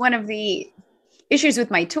this is one of the issues with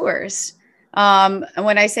my tours. And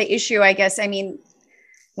when I say issue, I guess I mean,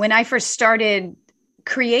 when I first started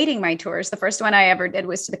creating my tours, the first one I ever did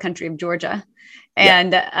was to the country of Georgia.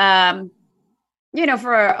 And,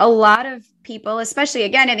 for a lot of people, especially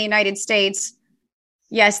again in the United States,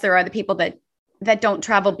 yes, there are the people that don't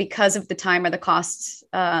travel because of the time or the costs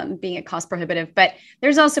being a cost prohibitive. But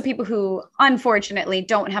there's also people who unfortunately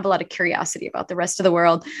don't have a lot of curiosity about the rest of the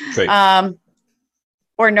world,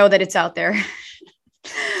 or know that it's out there.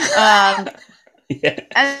 And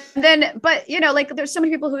then, but like there's so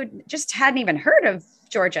many people who just hadn't even heard of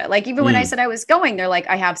Georgia. Like even when I said I was going, they're like,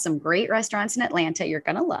 I have some great restaurants in Atlanta you're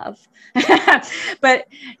going to love. But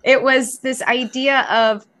it was this idea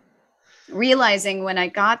of realizing when I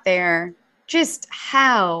got there, just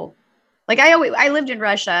how, like I lived in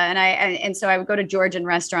Russia and so I would go to Georgian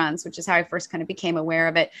restaurants, which is how I first kind of became aware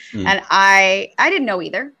of it. And I didn't know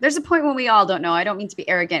either. There's a point when we all don't know. I don't mean to be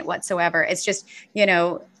arrogant whatsoever. It's just,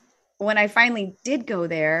 when I finally did go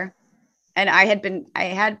there and I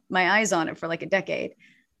had my eyes on it for like a decade,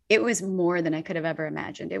 it was more than I could have ever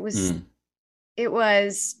imagined. It was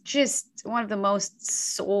just one of the most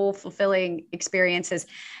soul fulfilling experiences.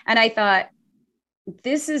 And I thought,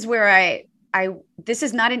 this is where this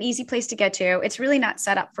is not an easy place to get to. It's really not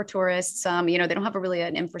set up for tourists. They don't have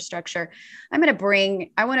an infrastructure. I want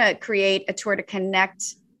to create a tour to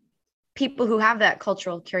connect people who have that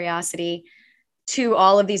cultural curiosity to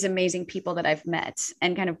all of these amazing people that I've met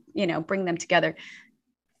and kind of, bring them together.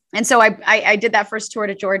 And so I did that first tour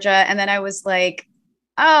to Georgia. And then I was like,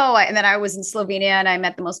 and then I was in Slovenia and I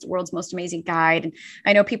met the world's most amazing guide. And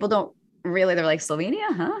I know people don't really, they're like,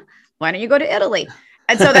 Slovenia, huh? Why don't you go to Italy?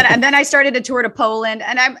 And so then I started a tour to Poland.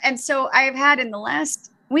 And so I've had in the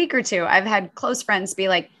last week or two, I've had close friends be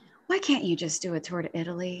like, why can't you just do a tour to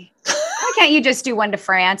Italy? Why can't you just do one to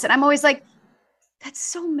France? And I'm always like, that's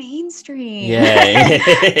so mainstream. Yeah.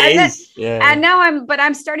 And now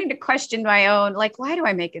I'm starting to question my own, like, why do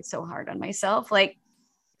I make it so hard on myself? Like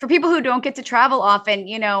for people who don't get to travel often,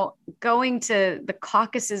 going to the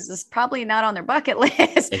Caucasus is probably not on their bucket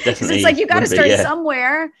list. It's like, you got to start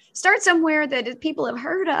somewhere that people have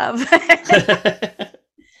heard of.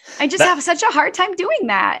 I just have such a hard time doing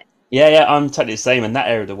that. Yeah. I'm totally the same. In that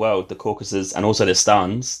area of the world, the Caucasus and also the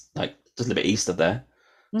Stans, like just a little bit east of there.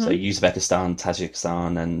 So Uzbekistan,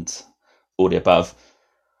 Tajikistan, and all the above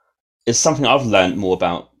is something I've learned more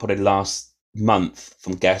about probably the last month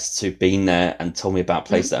from guests who've been there and told me about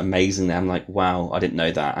places that are amazing there. I'm like, wow, I didn't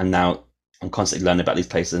know that. And now I'm constantly learning about these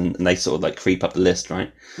places, and they sort of like creep up the list,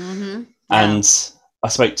 right? Mm-hmm. And I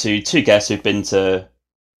spoke to two guests who've been to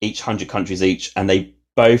each 100 countries each, and they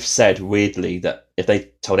both said weirdly that if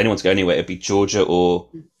they told anyone to go anywhere, it'd be Georgia or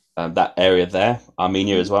that area there,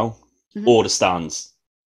 Armenia as well, or the Stans.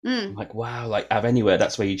 I'm like, wow, like out of anywhere,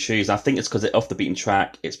 that's where you choose. And I think it's because it's off the beaten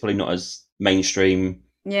track. It's probably not as mainstream.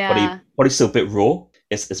 Yeah. Probably still a bit raw.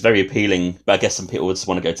 It's very appealing, but I guess some people just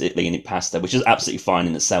want to go to Italy and eat pasta, which is absolutely fine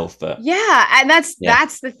in itself. But yeah, and that's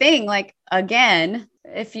the thing. Like, again,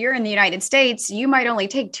 if you're in the United States, you might only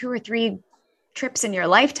take 2 or 3 trips in your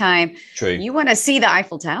lifetime. True. You want to see the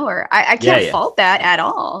Eiffel Tower. I can't fault that at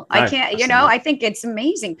all. No, I can't, I think it's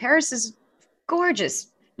amazing. Paris is gorgeous.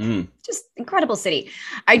 Just incredible city.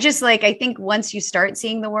 I think once you start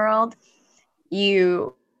seeing the world,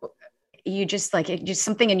 you just like it, just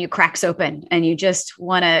something in you cracks open, and you just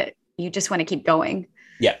want to keep going.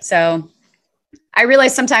 Yeah. So I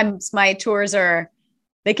realize sometimes my tours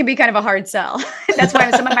they can be kind of a hard sell. That's why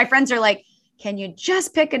some of my friends are like, can you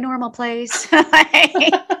just pick a normal place?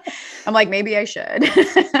 I'm like, maybe I should.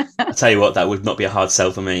 I'll tell you what, that would not be a hard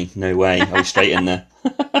sell for me. No way. I'll be straight in there.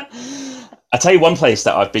 I'll tell you one place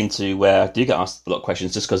that I've been to where I do get asked a lot of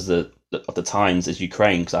questions just because of the times is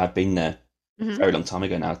Ukraine, because I've been there a very long time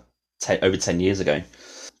ago now, over 10 years ago.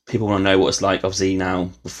 People want to know what it's like, obviously,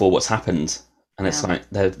 now before what's happened. And it's like,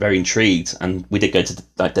 they're very intrigued. And we did go to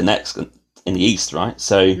Donetsk in the east, right?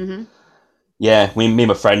 So, yeah, me and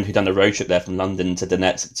my friend who'd done the road trip there from London to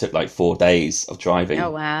Donetsk, it took like 4 days of driving.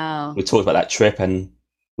 Oh, wow. We talked about that trip, and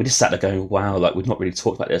we just sat there going, wow, like we've not really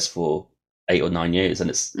talked about this for 8 or 9 years. And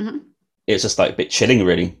it's just like a bit chilling,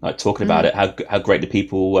 really, like talking about it, how great the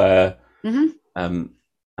people were.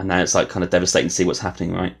 And now it's like kind of devastating to see what's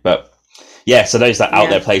happening, right? But yeah, so those out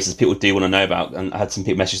there places people do want to know about. And I had some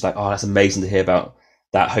people message like, oh, that's amazing to hear about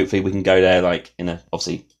that. Hopefully we can go there, like,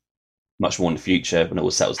 obviously much more in the future when it all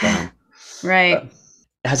settles down. Right.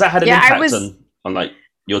 But has that had an impact on like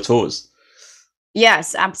your tours?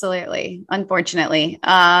 Yes, absolutely. Unfortunately,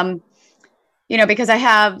 because I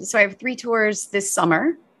have 3 tours this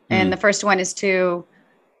summer, and the first one is I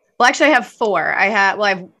have 4. I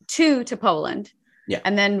have 2 to Poland,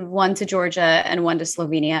 and then 1 to Georgia and 1 to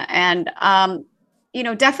Slovenia. And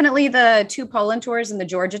definitely the 2 Poland tours and the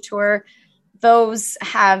Georgia tour, those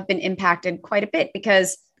have been impacted quite a bit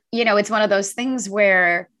because it's one of those things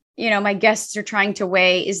where my guests are trying to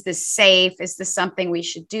weigh, is this safe? Is this something we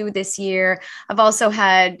should do this year? I've also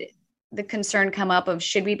had the concern come up of,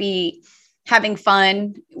 should we be having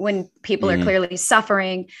fun when people are clearly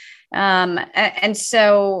suffering? And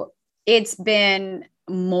so it's been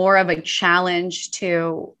more of a challenge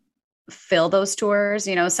to fill those tours.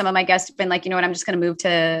 Some of my guests have been like, I'm just going to move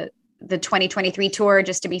to the 2023 tour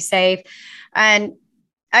just to be safe. And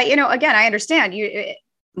again, I understand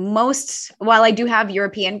while I do have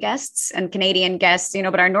European guests and Canadian guests,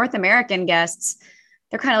 but our North American guests,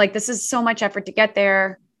 they're kind of like, this is so much effort to get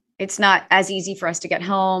there. It's not as easy for us to get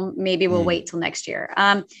home. Maybe we'll wait till next year.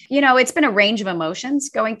 It's been a range of emotions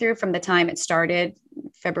going through from the time it started,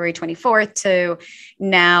 February 24th to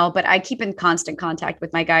now, but I keep in constant contact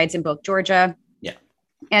with my guides in both Georgia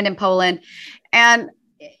and in Poland. And,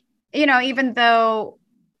 even though,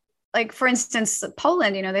 like, for instance,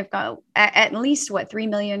 Poland, they've got at least 3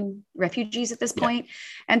 million refugees at this point.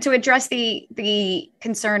 And to address the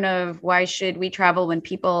concern of why should we travel when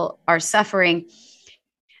people are suffering,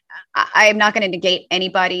 I am not going to negate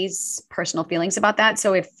anybody's personal feelings about that.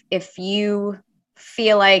 So if you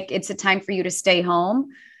feel like it's a time for you to stay home,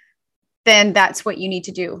 then that's what you need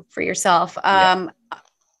to do for yourself.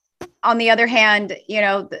 On the other hand,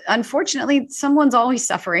 unfortunately, someone's always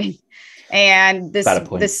suffering. And this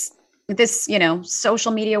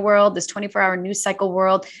social media world, this 24-hour news cycle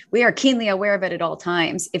world, we are keenly aware of it at all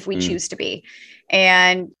times if we choose to be.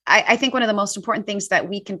 And I think one of the most important things that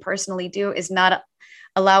we can personally do is not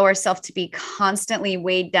allow ourselves to be constantly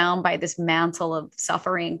weighed down by this mantle of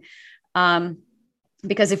suffering.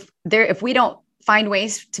 Because if we don't find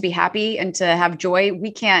ways to be happy and to have joy,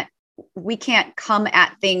 we can't come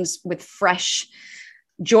at things with fresh,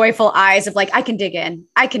 joyful eyes of like, I can dig in,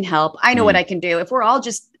 I can help, I know what I can do. If we're all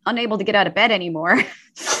just unable to get out of bed anymore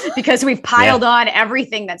because we've piled on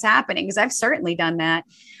everything that's happening, because I've certainly done that,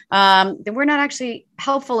 then we're not actually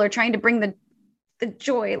helpful or trying to bring the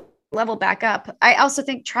joy level back up. I also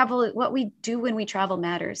think what we do when we travel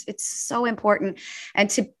matters. It's so important. And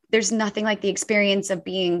there's nothing like the experience of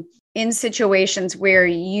being in situations where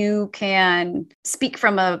you can speak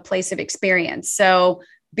from a place of experience. So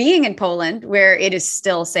being in Poland, where it is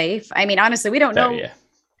still safe. I mean, honestly, we don't know.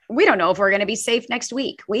 We don't know if we're going to be safe next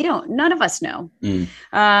week. None of us know.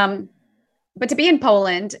 to be in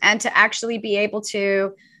Poland and to actually be able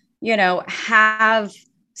to, have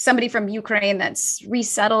somebody from Ukraine that's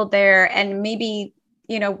resettled there, and maybe,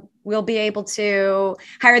 we'll be able to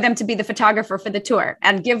hire them to be the photographer for the tour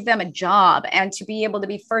and give them a job, and to be able to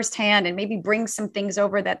be firsthand and maybe bring some things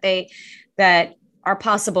over that are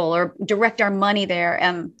possible, or direct our money there.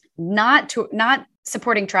 And not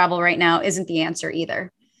supporting travel right now isn't the answer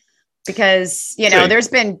either, because, there's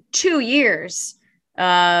been 2 years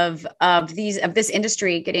of this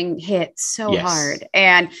industry getting hit so hard,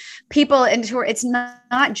 and people into it's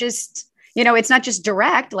not just, it's not just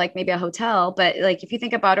direct, like maybe a hotel, but like if you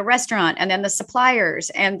think about a restaurant, and then the suppliers,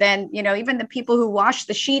 and then, even the people who wash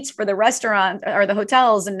the sheets for the restaurant or the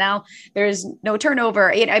hotels, and now there's no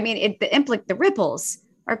turnover. The ripples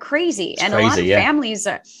are crazy. And a lot of families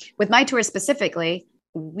with my tour specifically,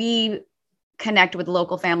 we connect with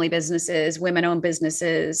local family businesses, women-owned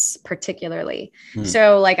businesses, particularly.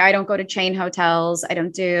 So like, I don't go to chain hotels. I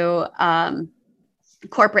don't do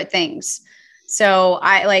corporate things. So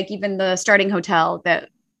I like, even the starting hotel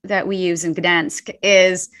that we use in Gdansk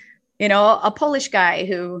is, a Polish guy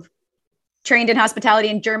who trained in hospitality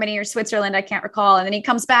in Germany or Switzerland, I can't recall. And then he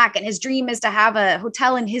comes back, and his dream is to have a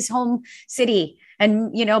hotel in his home city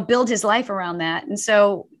and, build his life around that. And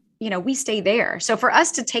so, we stay there. So for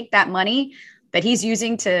us to take that money that he's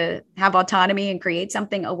using to have autonomy and create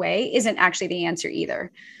something away isn't actually the answer either.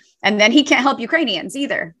 And then he can't help Ukrainians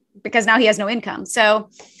either, because now he has no income. So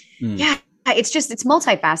it's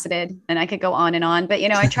multifaceted, and I could go on and on, but,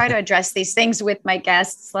 I try to address these things with my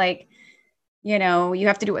guests. Like, you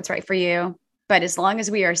have to do what's right for you, but as long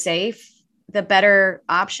as we are safe, the better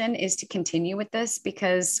option is to continue with this,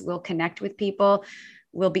 because we'll connect with people.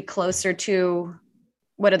 We'll be closer to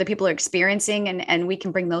what other people are experiencing, and we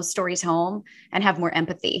can bring those stories home and have more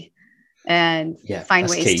empathy and find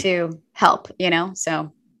ways key. To help,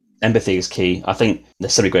 so. Empathy is key. I think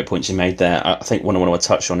there's so many great points you made there. I think one I want to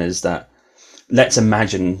touch on is that, let's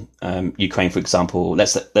imagine Ukraine, for example,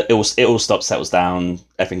 it all stops, settles down,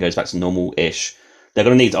 everything goes back to normal-ish. They're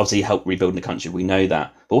going to need, obviously, help rebuilding the country. We know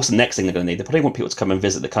that. But what's the next thing they're going to need? They probably want people to come and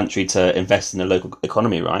visit the country to invest in the local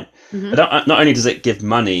economy, right? Mm-hmm. But not only does it give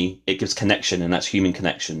money, it gives connection, and that's human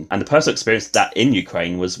connection. And the personal experience that in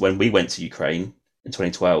Ukraine was when we went to Ukraine in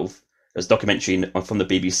 2012. There was a documentary from the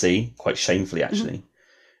BBC, quite shamefully actually,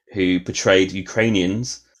 who portrayed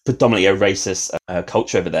Ukrainians, predominantly a racist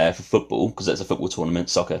culture over there for football, because it's a football tournament,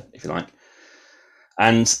 soccer, if you like.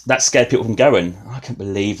 And that scared people from going. I can't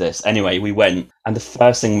believe this. Anyway, we went, and the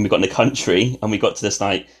first thing when we got in the country, and we got to this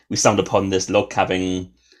night, we stumbled upon this log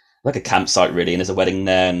cabin, like a campsite really, and there's a wedding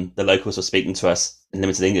there, and the locals were speaking to us in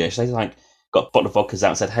limited English. They got a bottle of vodkas out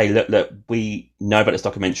and said, "Hey, look, we know about this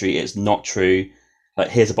documentary. It's not true. Like,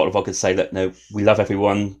 here's a bottle of vodka to say, look, no, we love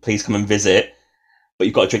everyone. Please come and visit. But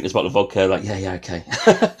you've got to drink this bottle of vodka." Like, yeah, okay.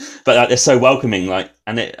 But they're so welcoming, like,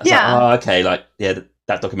 and I was like, oh, okay, like, yeah,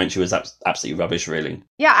 that documentary was absolutely rubbish, really.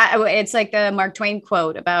 Yeah, it's like the Mark Twain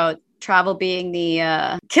quote about travel being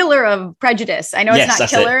the killer of prejudice. I know it's not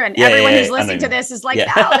killer, and everyone who's listening to this is like,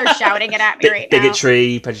 oh, they're shouting it at me right now.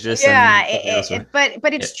 Bigotry, prejudice. Yeah,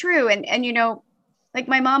 but it's true, and like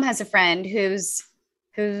my mom has a friend who is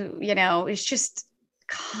just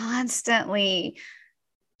constantly.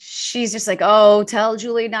 She's just like, oh, tell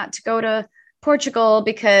Julie not to go to Portugal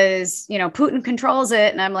because, Putin controls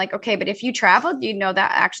it. And I'm like, okay, but if you traveled,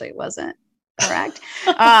 that actually wasn't correct.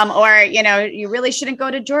 Or, you really shouldn't go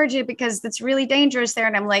to Georgia because it's really dangerous there.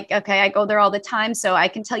 And I'm like, okay, I go there all the time. So I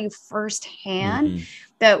can tell you firsthand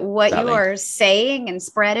that what you are saying and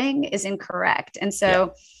spreading is incorrect. And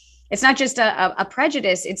so it's not just a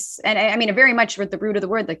prejudice. It's very much with the root of the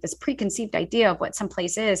word, like this preconceived idea of what some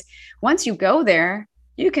place is. Once you go there,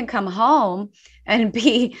 you can come home and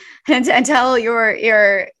tell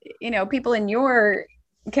your people in your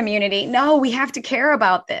community, no, we have to care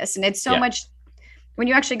about this. And it's so much when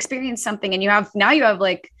you actually experience something, and you have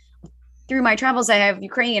like, through my travels, I have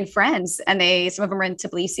Ukrainian friends, and some of them are in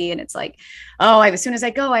Tbilisi, and it's like, oh, as soon as I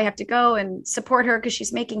go, I have to go and support her because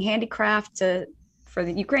she's making handicraft for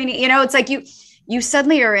the Ukrainian, it's like you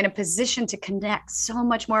suddenly are in a position to connect so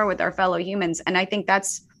much more with our fellow humans. And I think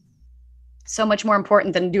that's so much more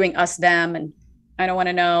important than doing us, them, and I don't want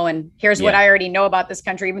to know. And here's what I already know about this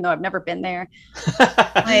country, even though I've never been there.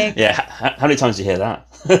 Like, how many times do you hear that?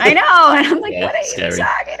 I know. And I'm like, what are you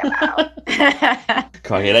talking about?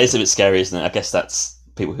 Crikey, that is a bit scary, isn't it? I guess that's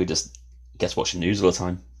people who just watch the news all the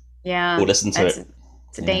time. Yeah. Or listen to it.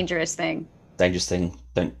 It's a dangerous thing. Dangerous thing.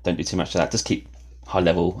 Don't do too much of that. Just keep high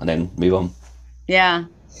level and then move on. Yeah.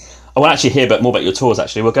 I want to actually hear more about your tours,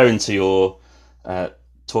 actually. We'll go into your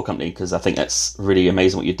tour company, because I think that's really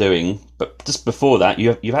amazing what you're doing. But just before that,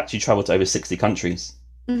 you've actually travelled to over 60 countries.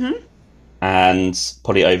 Mm-hmm. And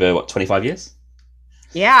probably over, 25 years?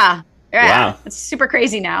 Yeah. Wow. It's super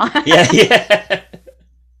crazy now. Yeah.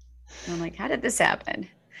 I'm like, how did this happen?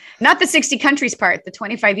 Not the 60 countries part, the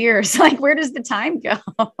 25 years. Like, where does the time go?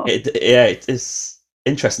 It's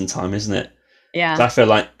interesting time, isn't it? Yeah. So I feel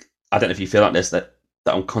like, I don't know if you feel like this, that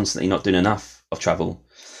I'm constantly not doing enough of travel.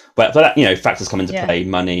 But that, factors come into play,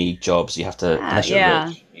 money, jobs, you have to, unless you're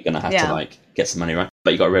rich, you're going to have to get some money, right?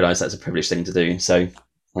 But you got to realise that's a privileged thing to do. So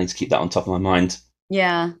I need to keep that on top of my mind.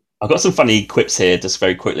 Yeah. I've got some funny quips here, just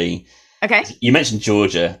very quickly. Okay. You mentioned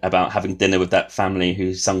Georgia, about having dinner with that family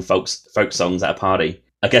who sung folk songs at a party.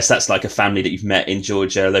 I guess that's like a family that you've met in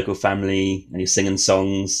Georgia, a local family, and you're singing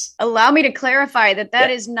songs. Allow me to clarify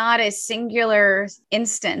that is not a singular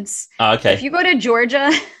instance. Oh, okay. If you go to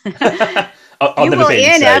Georgia, you will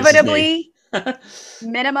inevitably,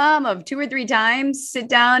 minimum of 2 or 3 times, sit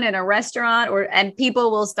down in a restaurant and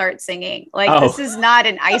people will start singing. Like, this is not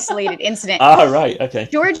an isolated incident. Oh, right. Okay.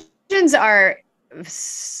 Georgians are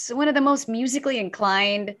one of the most musically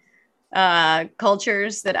inclined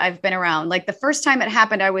cultures that I've been around. Like, the first time it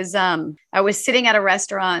happened, I was sitting at a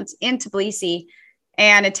restaurant in Tbilisi,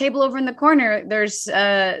 and a table over in the corner, there's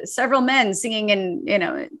several men singing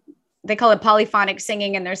in, they call it polyphonic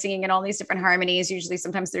singing, and they're singing in all these different harmonies. Usually,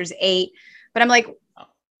 sometimes there's 8, but I'm like,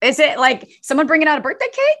 is it like someone bringing out a birthday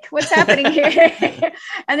cake? What's happening here?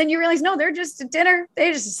 And then you realize, no, they're just at dinner.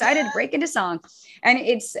 They just decided to break into song. And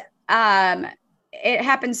it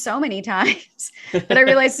happens so many times that I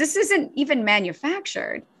realized this isn't even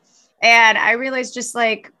manufactured. And I realized just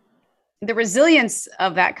like the resilience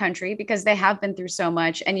of that country, because they have been through so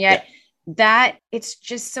much. And yet that it's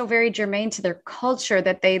just so very germane to their culture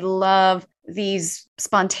that they love these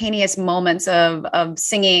spontaneous moments of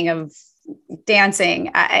singing, of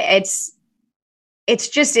dancing. It's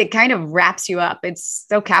just, it kind of wraps you up. It's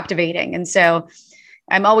so captivating. And so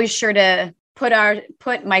I'm always sure to put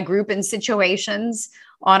my group in situations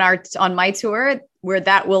on my tour where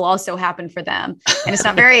that will also happen for them. And it's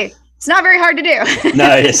not very hard to do.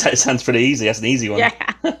 No, it sounds pretty easy. That's an easy one.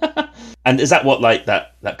 Yeah. And is that what, like,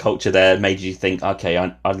 that culture there made you think, okay,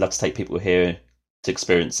 I'd love to take people here to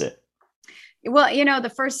experience it? Well,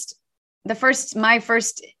 my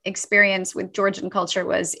first experience with Georgian culture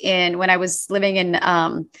was when I was living in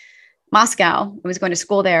Moscow. I was going to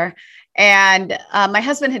school there. And my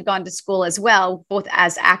husband had gone to school as well, both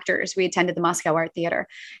as actors. We attended the Moscow Art Theater.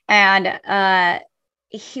 And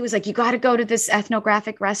he was like, you got to go to this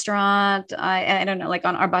ethnographic restaurant. I don't know, like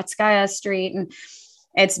on Arbatskaya Street. And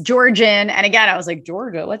it's Georgian. And again, I was like,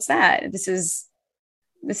 Georgia, what's that? This is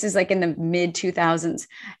like in the mid 2000s.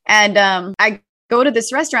 And I go to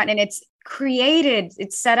this restaurant, and it's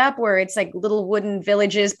set up where it's like little wooden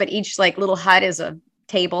villages, but each like little hut is a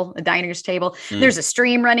diner's table. There's a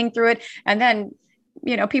stream running through it. And then,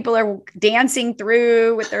 people are dancing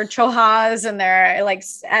through with their chohas and their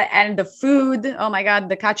and the food. Oh my God,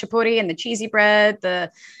 the khachapuri and the cheesy bread,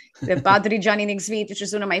 the badrijani sweet, which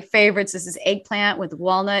is one of my favorites. This is eggplant with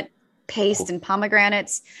walnut paste and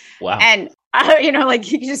pomegranates. Wow. And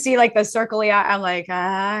like you can just see like the circle. I'm like,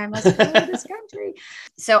 I must go to this country.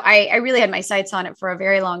 So I really had my sights on it for a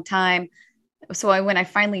very long time. So when I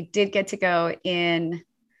finally did get to go in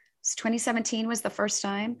 2017 was the first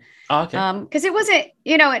time. Oh, okay. Because it wasn't,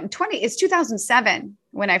 it's 2007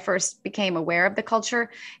 when I first became aware of the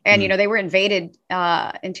culture. And, they were invaded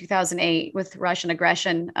in 2008 with Russian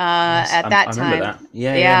aggression at that time. That.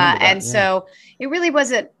 Yeah. And so it really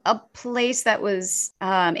wasn't a place that was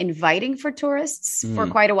inviting for tourists for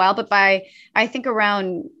quite a while. But I think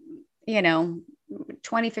around,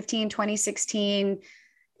 2015, 2016,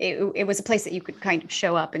 it was a place that you could kind of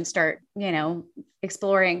show up and start,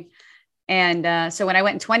 exploring. And so when I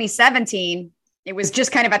went in 2017, it was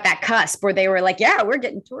just kind of at that cusp where they were like, yeah, we're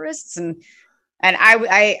getting tourists. And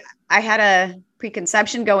I had a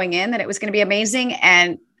preconception going in that it was going to be amazing.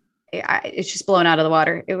 And it's just blown out of the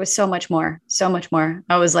water. It was so much more.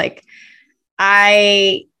 I was like,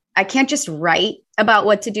 I can't just write about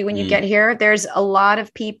what to do when you get here. There's a lot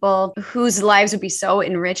of people whose lives would be so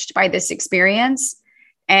enriched by this experience.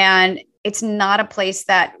 And it's not a place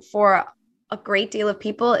that for a great deal of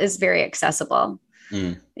people is very accessible,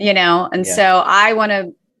 And so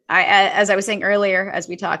as I was saying earlier, as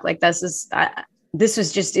we talk, like this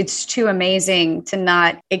was just, it's too amazing to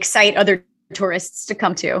not excite other tourists to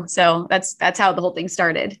come to. So that's how the whole thing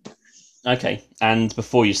started. Okay. And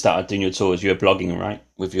before you started doing your tours, you were blogging, right?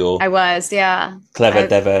 With your... I was, yeah.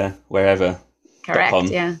 CleverDever, wherever. Correct,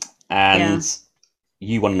 yeah. And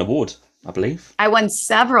you won an award I believe. I won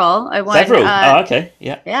several. Several? Okay.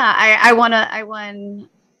 Yeah. Yeah. I won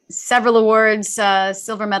several awards,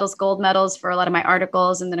 silver medals, gold medals for a lot of my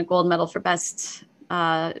articles, and then a gold medal for best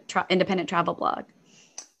independent travel blog.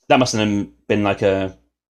 That must have been like a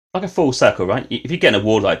full circle, right? If you get an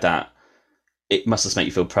award like that, it must just make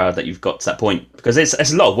you feel proud that you've got to that point, because it's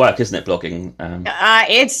a lot of work, isn't it? Blogging.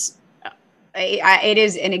 It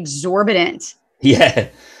is an exorbitant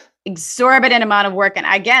amount of work. And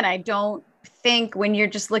again, I don't think when you're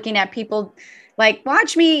just looking at people like,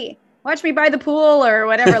 watch me by the pool or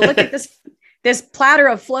whatever, look at this platter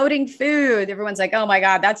of floating food. Everyone's like, oh my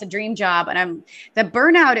God, that's a dream job. And the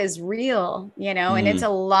burnout is real, and it's a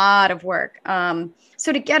lot of work.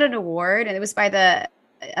 So to get an award, and it was by the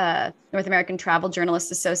North American Travel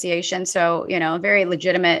Journalists Association. So, a very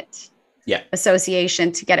legitimate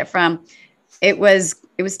association to get it from. It was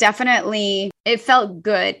definitely, it felt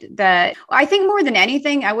good. That I think more than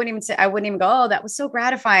anything, I wouldn't even go, oh, that was so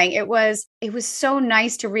gratifying. It was so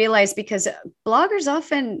nice to realize, because bloggers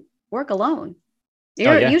often work alone.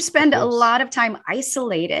 You spend a lot of time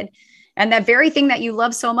isolated. And that very thing that you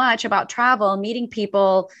love so much about travel, meeting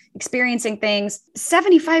people, experiencing things,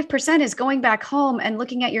 75% is going back home and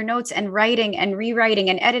looking at your notes and writing and rewriting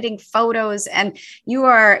and editing photos. And you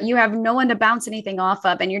have no one to bounce anything off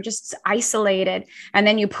of, and you're just isolated. And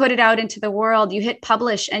then you put it out into the world, you hit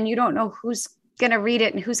publish, and you don't know who's going to read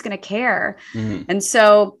it and who's going to care. Mm-hmm. And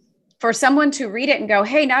so for someone to read it and go,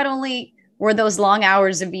 hey, not only were those long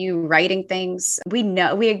hours of you writing things, we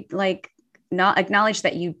not acknowledge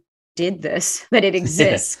that you did this, that it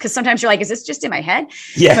exists. Because sometimes you're like, is this just in my head?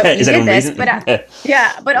 Yeah, but you did this,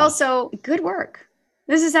 but also good work.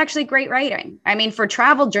 This is actually great writing. I mean, for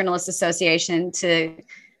Travel Journalists Association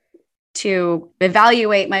to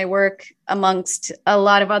evaluate my work amongst a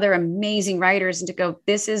lot of other amazing writers and to go,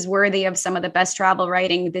 this is worthy of some of the best travel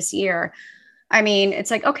writing this year. I mean,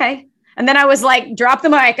 it's like, okay. And then I was like, drop the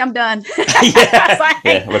mic, I'm done.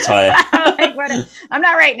 Retire. I'm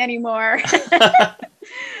not writing anymore.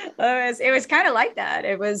 It was kind of like that.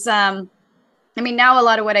 It was, now a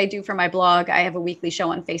lot of what I do for my blog, I have a weekly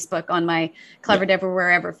show on Facebook on my CleverDever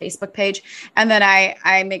Wherever Facebook page. And then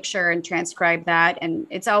I make sure and transcribe that. And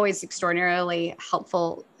it's always extraordinarily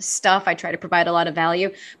helpful stuff. I try to provide a lot of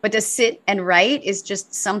value, but to sit and write is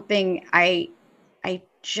just something I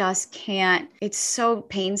just can't. It's so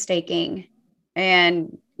painstaking.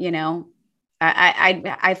 And,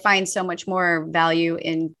 I find so much more value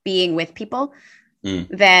in being with people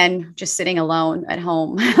than just sitting alone at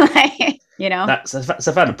home. That's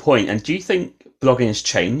a valid point. And do you think blogging has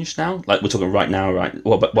changed now? Like, we're talking right now, right?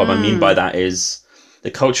 What I mean by that is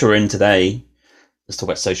the culture we're in today. Let's talk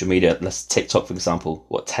about social media. Let's TikTok, for example,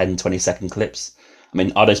 10, 20-second clips. I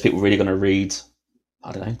mean, are those people really going to read,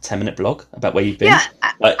 I don't know, 10-minute blog about where you've been?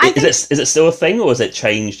 Yeah, is it still a thing, or has it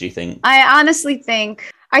changed, do you think? I honestly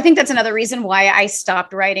think that's another reason why I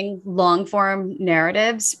stopped writing long form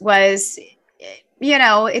narratives was,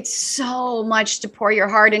 it's so much to pour your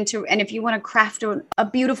heart into. And if you want to craft a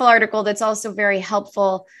beautiful article that's also very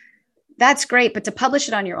helpful, that's great. But to publish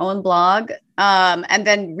it on your own blog and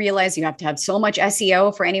then realize you have to have so much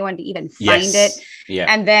SEO for anyone to even find it. Yeah.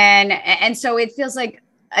 And so it feels like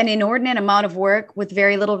an inordinate amount of work with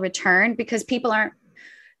very little return, because people are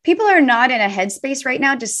not in a headspace right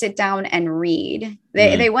now to sit down and read.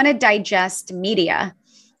 They want to digest media.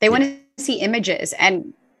 They want to see images,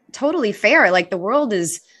 and totally fair. Like, the world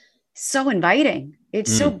is so inviting.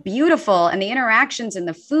 It's so beautiful. And the interactions and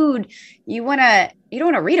the food, you don't want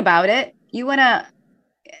to read about it. You want to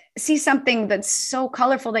see something that's so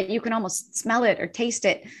colorful that you can almost smell it or taste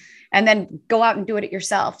it, and then go out and do it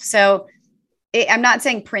yourself. So I'm not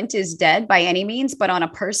saying print is dead by any means, but on a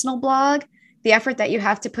personal blog, the effort that you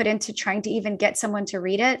have to put into trying to even get someone to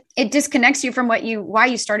read it, it disconnects you from why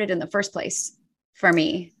you started in the first place, for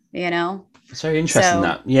me, It's very interesting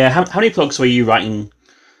that. Yeah. How many blogs were you writing,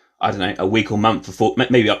 I don't know, a week or month before,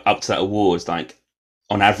 maybe up to that awards? Like,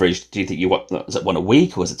 on average, do you think was it one a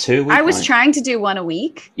week, or was it 2 a week? I was trying to do one a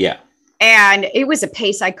week. Yeah. And it was a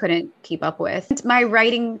pace I couldn't keep up with. My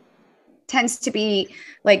writing tends to be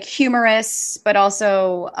like humorous, but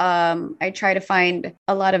also I try to find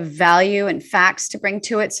a lot of value and facts to bring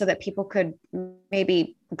to it so that people could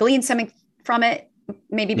maybe glean something from it,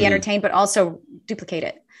 maybe be entertained, but also duplicate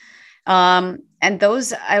it. And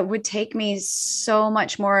those would take me so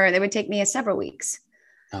much more. They would take me several weeks.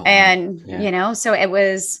 Oh, and, so it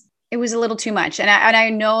was a little too much. And I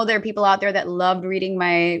know there are people out there that loved reading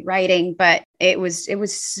my writing, but it was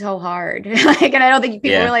so hard. And I don't think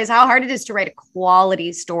people realize how hard it is to write a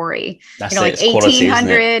quality story. That's like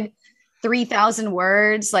 1800 3,000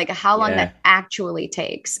 words, like how long that actually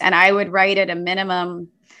takes. And I would write at a minimum,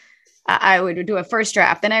 I would do a first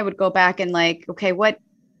draft. Then I would go back and like, okay, what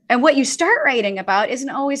you start writing about isn't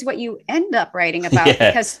always what you end up writing about,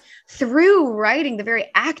 because through writing, the very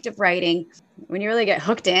act of writing, when you really get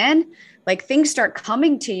hooked in, like things start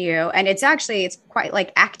coming to you. And it's quite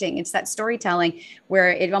like acting. It's that storytelling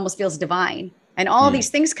where it almost feels divine. And all these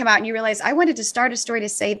things come out and you realize, I wanted to start a story to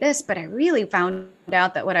say this, but I really found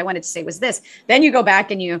out that what I wanted to say was this. Then you go back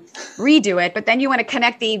and you redo it, but then you want to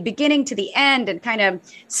connect the beginning to the end and kind of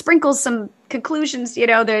sprinkle some conclusions. You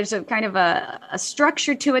know, there's a kind of a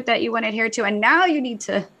structure to it that you want to adhere to. And now you need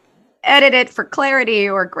to edit it for clarity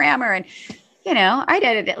or grammar. And, you know, I'd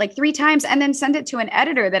edit it like 3 times and then send it to an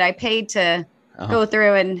editor that I paid to go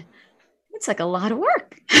through, and it's like a lot of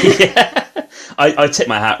work. I tip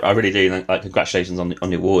my hat. I really do. Like, congratulations on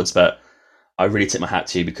the awards, but I really tip my hat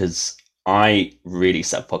to you, because I really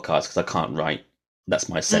set up podcasts because I can't write. That's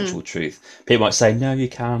my essential truth. People might say, no, you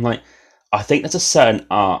can. I'm like, I think there's a certain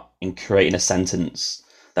art in creating a sentence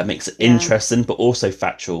that makes it interesting, but also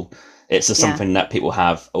factual. It's just something that people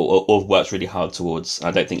have or works really hard towards.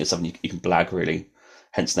 I don't think it's something you can blag, really,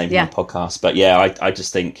 hence the name of the podcast. But I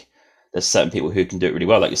just think there's certain people who can do it really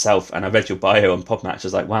well, like yourself. And I read your bio on Podmatch. I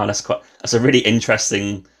was like, wow, that's a really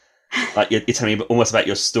interesting, like you're telling me almost about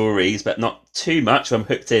your stories, but not too much. I'm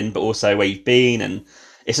hooked in, but also where you've been. And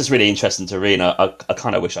it's just really interesting to read. And I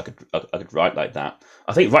kind of wish I could write like that.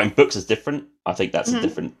 I think writing books is different. I think that's a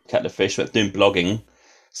different kettle of fish. But doing blogging,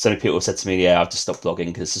 so many people said to me, I've just stopped blogging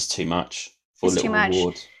because it's just too much for a little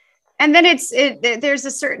reward. And then there's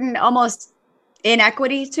a certain almost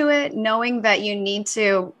inequity to it, knowing that you need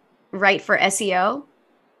to write for SEO,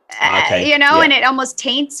 and it almost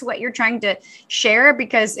taints what you're trying to share,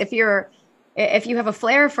 because if you have a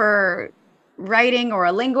flair for writing or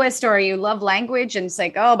a linguist or you love language and it's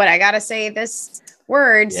like, oh, but I got to say this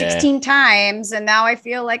word 16 times and now I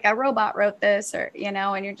feel like a robot wrote this, or, you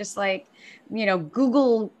know, and you're just like, you know,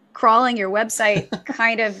 Google crawling your website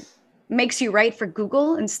kind of makes you write for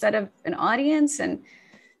Google instead of an audience. And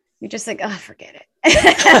you're just like, oh, forget it.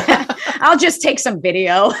 I'll just take some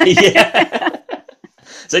video.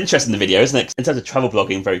 It's interesting, the video, isn't it? In terms of travel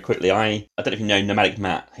blogging, very quickly, I don't know if you know Nomadic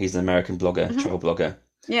Matt. He's an American blogger, travel blogger.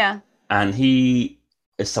 Yeah. And he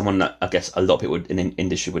is someone that I guess a lot of people in the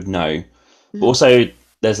industry would know. But also,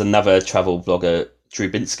 there's another travel blogger,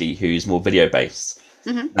 Drew Binsky, who's more video based.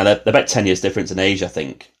 Now, they're about 10 years difference in age, I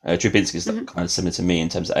think. Drew Binsky is kind of similar to me in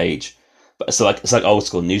terms of age. But it's like old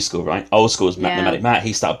school, new school, right? Old school is Nomadic Matt.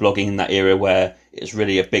 He started blogging in that era where it was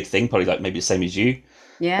really a big thing, probably like maybe the same as you.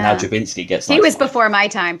 Yeah. And now Drew Binsky gets he was before my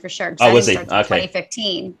time for sure. Oh, was he? Okay.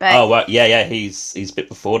 2015. But well, yeah. He's a bit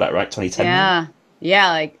before that, right? 2010.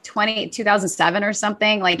 Yeah, like 2007 or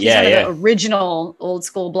something. Like he's one of the original old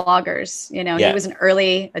school bloggers. You know, he was an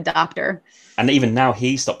early adopter. And even now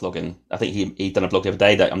he stopped blogging. I think he done a blog the other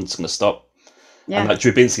day that I'm just going to stop. Yeah. And like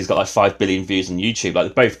Drew Binsky's got like 5 billion views on YouTube.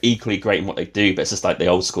 Like they're both equally great in what they do, but it's just like the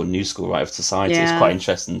old school, new school, right, of society. It's quite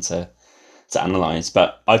interesting to analyze.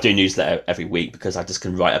 But I do a newsletter every week because I just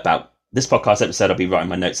can write about this podcast episode. I'll be writing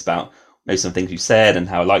my notes about maybe some things you said and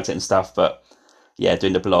how I liked it and stuff. But yeah,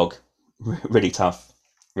 doing the blog, really tough.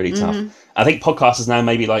 I think podcasts is now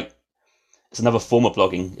maybe like it's another form of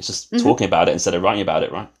blogging. It's just talking about it instead of writing about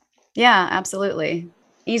it, right? Yeah, absolutely.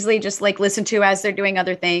 Easily just like listen to as they're doing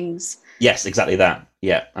other things. Yes, exactly that.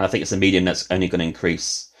 Yeah. And I think it's a medium that's only going to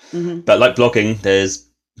increase. But like blogging, there's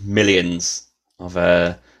millions of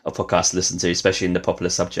podcasts to listen to, especially in the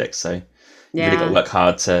popular subjects. So you really got to work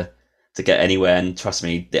hard to get anywhere. And trust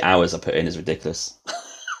me, the hours I put in is ridiculous.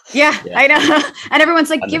 Yeah, I know. And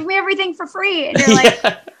everyone's like, give me everything for free. And you're like,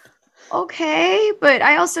 okay, but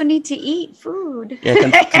I also need to eat food. Yeah,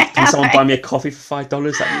 can someone buy me a coffee for $5?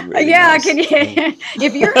 That'd be really nice. Can you?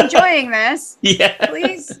 If you're enjoying this,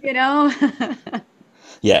 please, you know.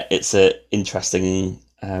 Yeah, it's an interesting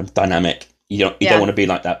dynamic. You don't want to be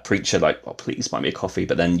like that preacher, like, oh, please buy me a coffee,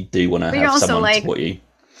 but then you do want to have someone like, support you.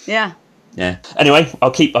 Yeah. Yeah. Anyway,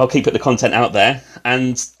 I'll keep the content out there.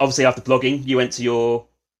 And obviously, after blogging, you went to your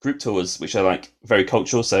group tours, which are like very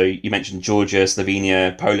cultural. So you mentioned Georgia,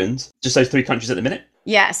 Slovenia, Poland, just those 3 countries at the minute.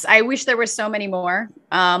 Yes. I wish there were so many more.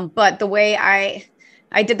 But the way I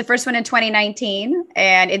did the first one in 2019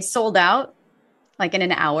 and it sold out like in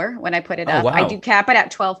an hour when I put it up. Wow. I do cap it at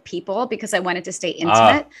 12 people because I wanted to stay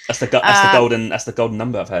intimate. That's the golden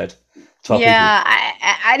number I've heard. 12 people.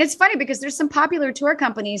 And it's funny because there's some popular tour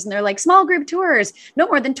companies and they're like small group tours, no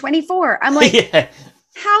more than 24. I'm like,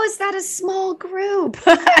 how is that a small group?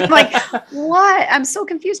 I'm like, what? I'm so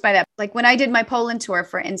confused by that. Like when I did my Poland tour,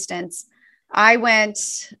 for instance, I'd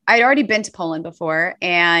already been to Poland before,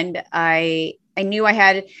 and I knew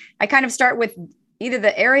I kind of start with either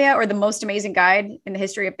the area or the most amazing guide in the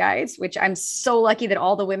history of guides, which I'm so lucky that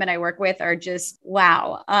all the women I work with are just,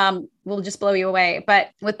 wow, will just blow you away. But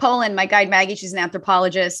with Poland, my guide Maggie, she's an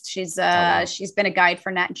anthropologist. She's been a guide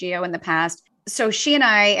for Nat Geo in the past. So she and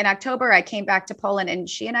I, in October, I came back to Poland, and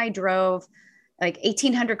she and I drove like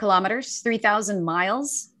 1,800 kilometers, 3,000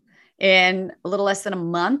 miles in a little less than a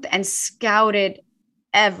month, and scouted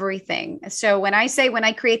everything. So when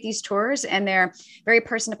I create these tours, and they're very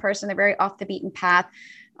person to person, they're very off the beaten path.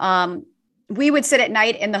 We would sit at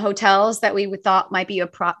night in the hotels that we would thought might be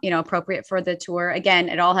appropriate for the tour. Again,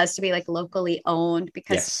 it all has to be like locally owned,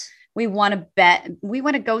 because we want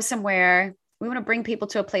to go somewhere. We want to bring people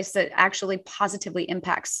to a place that actually positively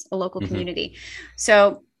impacts a local community.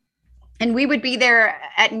 So, and we would be there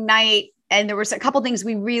at night, and there was a couple things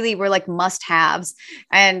we really were like must-haves.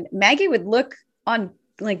 And Maggie would look on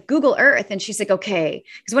like Google Earth, and she's like, okay.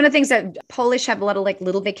 Because one of the things that Polish have a lot of like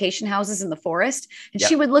little vacation houses in the forest. And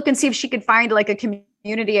she would look and see if she could find like a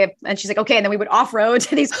community and she's like, okay. And then we would off-road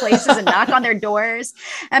to these places and knock on their doors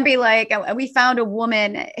and be like, and we found a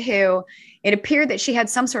woman who it appeared that she had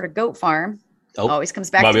some sort of goat farm. Always comes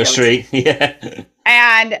back to your street. Yeah.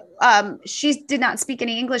 And she did not speak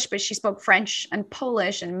any English, but she spoke French and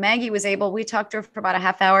Polish. And Maggie was we talked to her for about a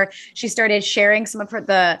half hour. She started sharing some of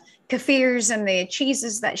the kefirs and the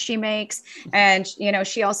cheeses that she makes. And,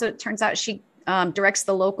 she also, turns out she directs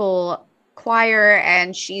the local choir,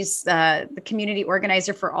 and she's the community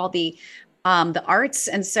organizer for all the arts.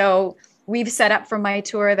 And so we've set up for my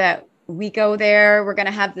tour that we go there. We're going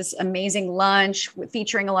to have this amazing lunch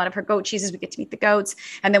featuring a lot of her goat cheeses. We get to meet the goats.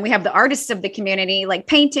 And then we have the artists of the community, like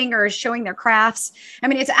painting or showing their crafts. I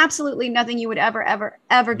mean, it's absolutely nothing you would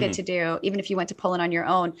ever get to do, even if you went to Poland on your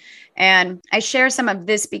own. And I share some of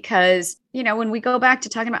this because, when we go back to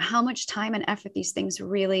talking about how much time and effort these things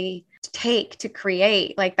really take to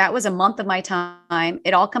create, like that was a month of my time.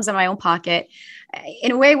 It all comes out of my own pocket.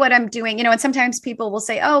 In a way, what I'm doing, and sometimes people will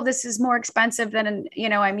say, oh, this is more expensive than,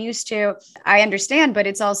 I'm used to. I understand, but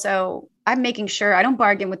it's also, I'm making sure I don't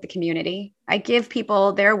bargain with the community. I give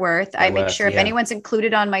people their worth. I make sure if anyone's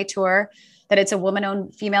included on my tour, that it's a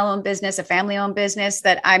woman-owned, female-owned business, a family-owned business,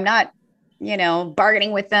 that I'm not,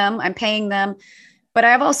 bargaining with them. I'm paying them. But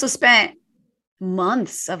I've also spent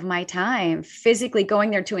months of my time physically going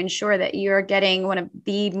there to ensure that you're getting one of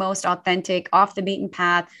the most authentic, off the beaten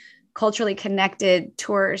path, culturally connected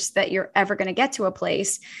tours that you're ever going to get to a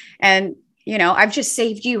place. And, I've just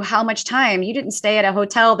saved you how much time. You didn't stay at a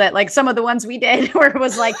hotel that, like some of the ones we did, where it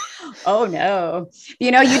was like, oh no,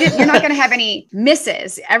 you're not going to have any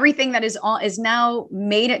misses. Everything that is now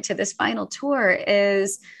made it to this final tour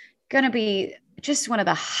is going to be just one of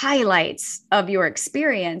the highlights of your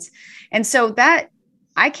experience. And so that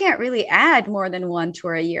I can't really add more than one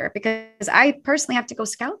tour a year, because I personally have to go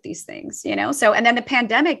scout these things, So, and then the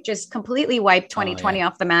pandemic just completely wiped 2020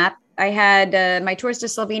 off the map. I had my tours to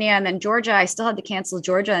Slovenia and then Georgia. I still had to cancel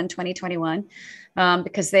Georgia in 2021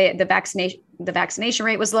 because the vaccination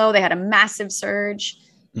rate was low. They had a massive surge.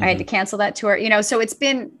 I had to cancel that tour, so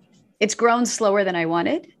it's grown slower than I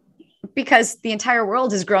wanted, because the entire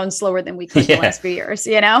world has grown slower than we could in the last few years,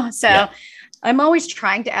 So I'm always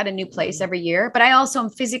trying to add a new place every year, but I also am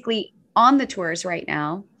physically on the tours right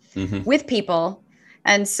now with people.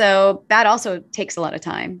 And so that also takes a lot of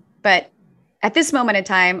time. But at this moment in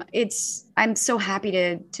time, I'm so happy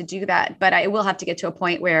to do that. But I will have to get to a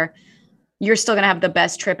point where you're still going to have the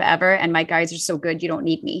best trip ever. And my guides are so good, you don't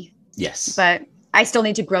need me. Yes. But I still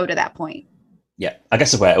need to grow to that point. Yeah, I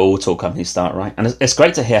guess that's where all tour companies start, right? And it's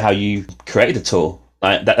great to hear how you created a tour.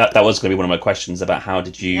 Like that was going to be one of my questions about how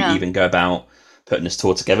did you even go about putting this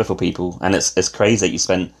tour together for people. And it's crazy that you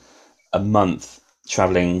spent a month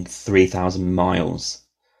traveling 3,000 miles.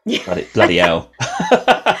 Bloody hell.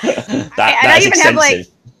 that is extensive.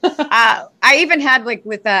 I even had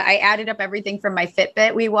I added up everything from my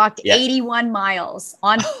Fitbit. We walked 81 miles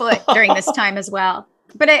on foot during this time as well.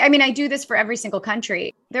 But I do this for every single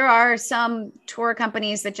country. There are some tour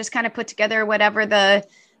companies that just kind of put together whatever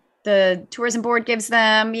the tourism board gives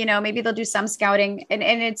them, maybe they'll do some scouting and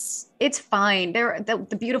it's fine.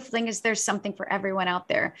 The beautiful thing is there's something for everyone out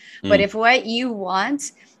there. But if what you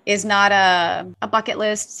want is not a bucket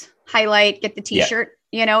list highlight, get the t-shirt,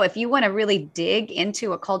 if you want to really dig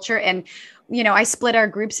into a culture and, I split our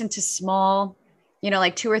groups into small,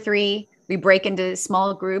 like 2 or 3. we break into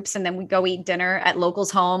small groups and then we go eat dinner at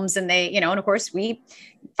locals' homes. And they, and of course we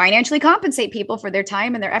financially compensate people for their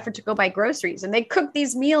time and their effort to go buy groceries. And they cook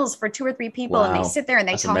these meals for 2 or 3 people and they sit there and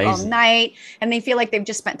they talk all night and they feel like they've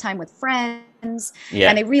just spent time with friends.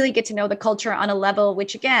 And they really get to know the culture on a level,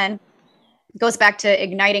 which again, goes back to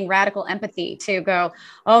igniting radical empathy to go,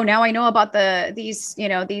 oh, now I know about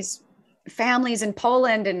these families in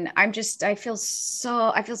Poland. And I feel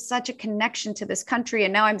such a connection to this country.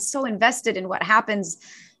 And now I'm so invested in what happens.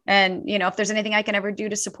 And, if there's anything I can ever do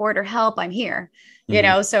to support or help, I'm here,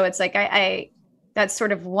 so it's like, that's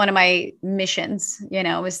sort of one of my missions,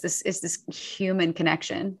 is this human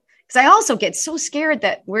connection. Cause I also get so scared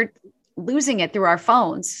that we're losing it through our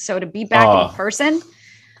phones. So to be back in person,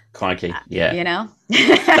 crikey, yeah.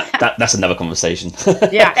 That's another conversation.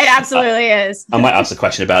 Yeah, it absolutely is. I might ask a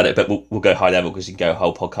question about it, but we'll go high level because you can go a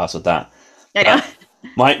whole podcast with that. I know.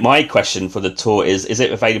 My question for the tour is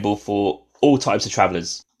it available for all types of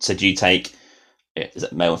travellers? So do you take, is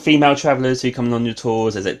it male and female travellers who come on your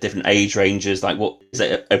tours? Is it different age ranges? Like what, is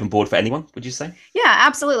it open board for anyone, would you say? Yeah,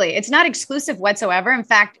 absolutely. It's not exclusive whatsoever. In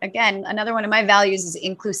fact, again, another one of my values is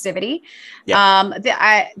inclusivity. Yeah.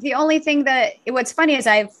 The only thing what's funny is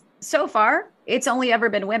so far, it's only ever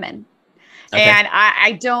been women. Okay.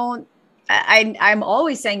 And I'm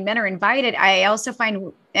always saying men are invited. I also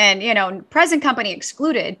find, and, present company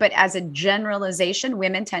excluded, but as a generalization,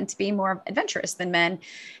 women tend to be more adventurous than men.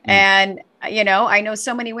 And, I know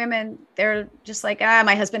so many women, they're just like,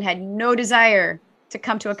 my husband had no desire to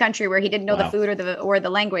come to a country where he didn't know the food or the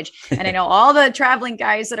language. And I know all the traveling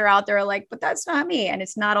guys that are out there are like, but that's not me. And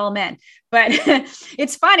it's not all men, but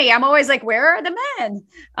it's funny. I'm always like, where are the men?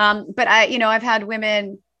 But I've had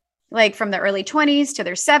women like from the early 20s to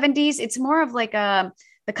their 70s. It's more of like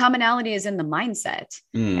the commonality is in the mindset.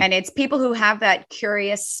 And it's people who have that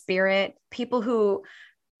curious spirit, people who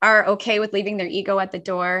are okay with leaving their ego at the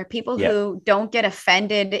door, people who don't get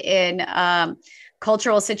offended in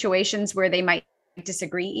cultural situations where they might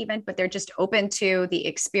disagree even, but they're just open to the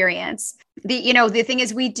experience. The thing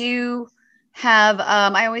is we do have,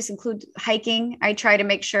 I always include hiking. I try to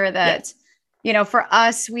make sure that, for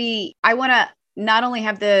us, I want to not only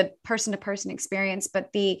have the person to person experience,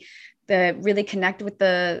 but the really connect with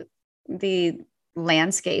the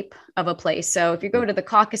landscape of a place. So if you go to the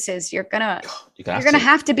Caucasus, you're gonna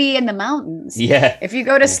have to be in the mountains. Yeah. If you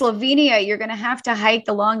go to Slovenia, you're gonna have to hike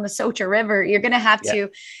along the Socha River. You're gonna have to,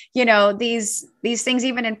 these things.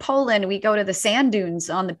 Even in Poland, we go to the sand dunes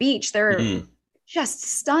on the beach. They're just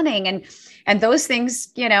stunning, and those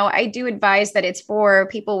things. I do advise that it's for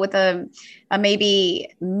people with a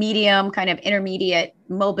maybe medium kind of intermediate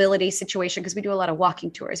mobility situation, because we do a lot of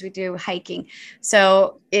walking tours, we do hiking,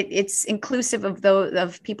 so it's inclusive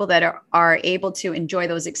of people that are able to enjoy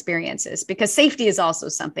those experiences, because safety is also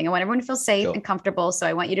something. I want everyone to feel safe and comfortable, so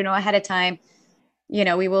I want you to know ahead of time,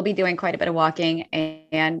 we will be doing quite a bit of walking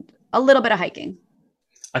and a little bit of hiking.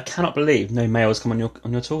 I cannot believe no males come on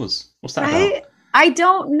your tours. What's that about? I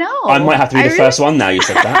don't know. I might have to be the first one now you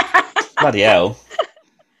said that. Bloody hell.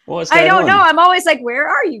 What is going on? I don't know. I'm always like, where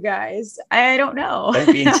are you guys? I don't know.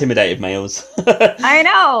 Don't be intimidated, males. I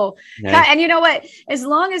know. No. And you know what? As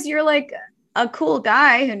long as you're like a cool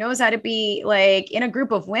guy who knows how to be like in a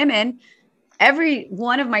group of women, every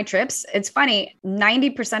one of my trips, it's funny,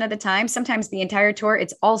 90% of the time, sometimes the entire tour,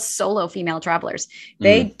 it's all solo female travelers.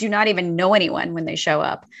 They do not even know anyone when they show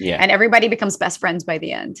up. Yeah. And everybody becomes best friends by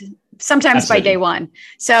the end, sometimes by day one.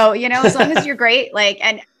 So, as long as you're great,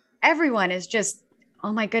 and everyone is just,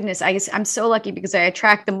 oh my goodness, I'm so lucky because I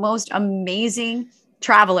attract the most amazing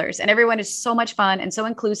travelers, and everyone is so much fun and so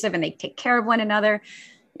inclusive, and they take care of one another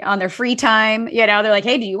on their free time. They're like,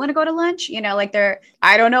 hey, do you want to go to lunch?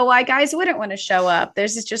 I don't know why guys wouldn't want to show up.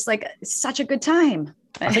 There's just like such a good time.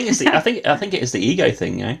 I think it is the ego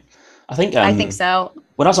thing. I think so.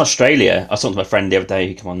 When I was in Australia, I was talking to my friend the other day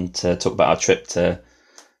who came on to talk about our trip to.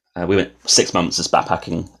 We went 6 months as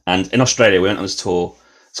backpacking, and in Australia we went on this tour.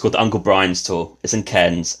 It's called the Uncle Brian's Tour. It's in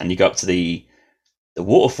Cairns, and you go up to the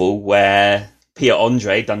waterfall where Pierre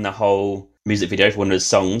Andre done the whole music video for one of his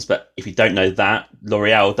songs. But if you don't know that,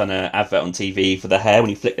 L'Oreal done an advert on TV for the hair when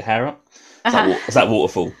you flick the hair up. It's that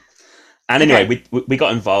waterfall. And anyway, we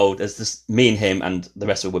got involved as this, me and him and the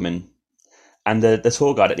rest of the women. And the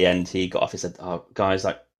tour guide at the end, he got off. He said, "Oh, guys,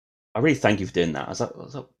 I really thank you for doing that." I was like,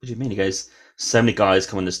 "What do you mean?" He goes, "So many guys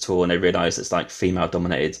come on this tour and they realise it's female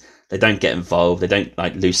dominated. They don't get involved. They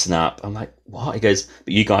don't loosen up." I'm like, "What?" He goes,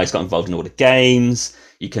 "But you guys got involved in all the games.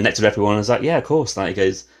 You connected with everyone." I was like, "Yeah, of course." He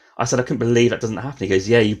goes, I said, "I couldn't believe that doesn't happen." He goes,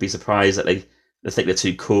 "Yeah, you'd be surprised that they think they're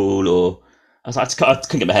too cool." Or I was like, I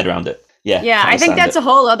couldn't get my head around it. Yeah, I think that's a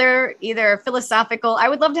whole other either philosophical. I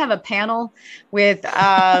would love to have a panel with,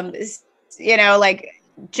 like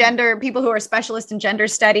gender people who are specialists in gender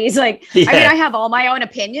studies. Like, I mean, I have all my own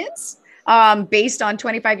opinions based on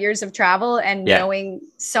 25 years of travel and knowing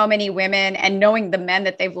so many women and knowing the men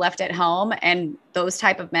that they've left at home and those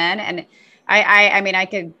type of men. And I mean, I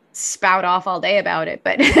could spout off all day about it,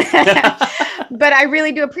 but but I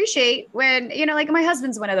really do appreciate when, like my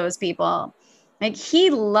husband's one of those people. Like he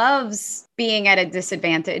loves being at a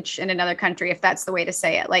disadvantage in another country, if that's the way to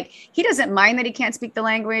say it. Like he doesn't mind that he can't speak the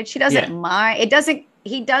language. He doesn't mind.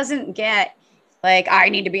 He doesn't get like, I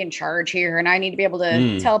need to be in charge here and I need to be able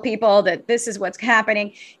to tell people that this is what's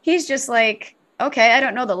happening. He's just like, okay, I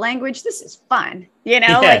don't know the language. This is fun.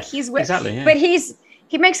 Like he's with, but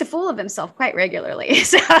he makes a fool of himself quite regularly.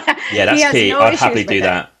 So that's key. I'd happily do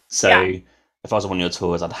that. So if I was on one of your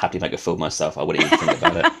tours, I'd happily make a fool of myself. I wouldn't even think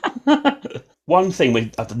about it. One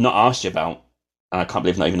thing I've not asked you about, and I can't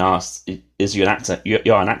believe I've not even asked, is you're an actor.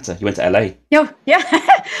 You're an actor. You went to LA. No, yeah.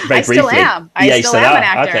 I still am. I still am an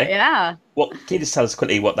actor. Okay. Yeah. Can you just tell us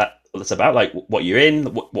quickly what that's about? Like what you're in?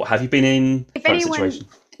 What have you been in? If anyone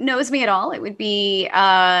knows me at all, it would be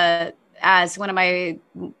as one of my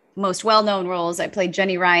most well-known roles. I played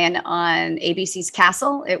Jenny Ryan on ABC's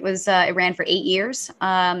Castle. It ran for 8 years,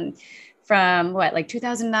 from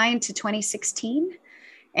 2009 to 2016.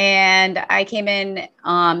 And I came in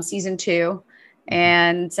season 2,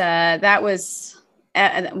 and that was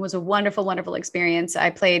a wonderful, wonderful experience.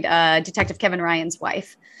 I played Detective Kevin Ryan's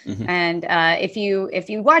wife, and if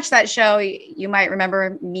you watch that show, you might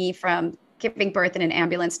remember me from giving birth in an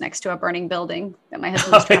ambulance next to a burning building that my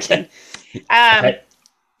husband was trapped in.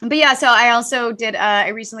 But yeah, so I also did. I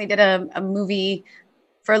recently did a movie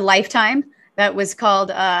for Lifetime that was called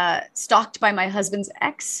 "Stalked by My Husband's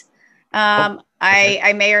Ex."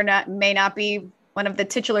 I may not be one of the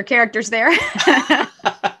titular characters there.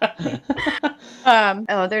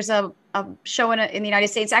 There's a show in the United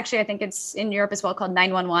States. Actually, I think it's in Europe as well, called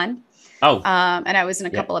 911. And I was in a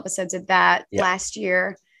couple episodes of that last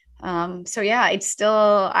year. So yeah,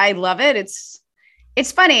 I love it.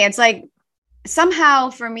 It's funny. It's like somehow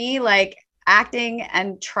for me, like acting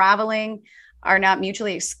and traveling are not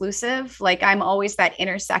mutually exclusive. Like I'm always that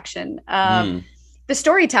intersection of the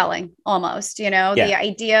storytelling almost, the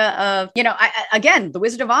idea of, again, The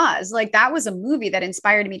Wizard of Oz, like that was a movie that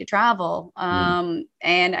inspired me to travel. And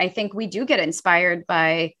I think we do get inspired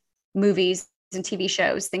by movies and TV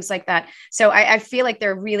shows, things like that. So I feel like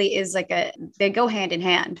there really is they go hand in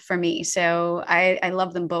hand for me. So I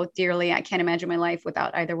love them both dearly. I can't imagine my life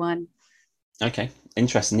without either one. Okay.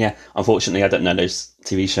 Interesting. Yeah. Unfortunately, I don't know those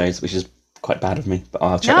TV shows, which is quite bad of me, but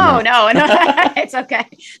I'll check No, it's okay.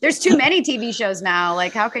 There's too many TV shows now.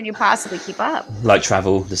 Like, how can you possibly keep up? Like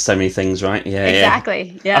travel, there's so many things, right? Yeah,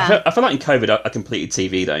 exactly. Yeah. I feel like in COVID, I completed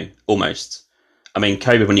TV though, almost. I mean,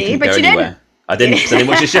 COVID when you couldn't go anywhere. I didn't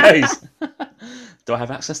watch the shows. Do I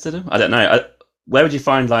have access to them? I don't know. Where would you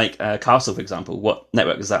find Castle, for example? What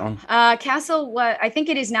network is that on? Castle, I think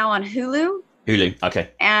it is now on Hulu. Hulu,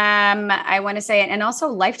 okay. I want to say, and also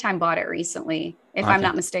Lifetime bought it recently, if I'm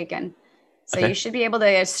not mistaken. So you should be able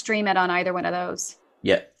to stream it on either one of those.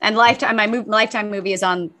 Yeah. And Lifetime, my Lifetime movie is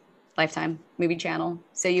on Lifetime movie channel.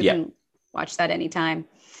 So you can watch that anytime.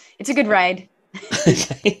 It's a good ride.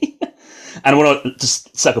 Okay. And I want to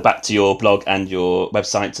just circle back to your blog and your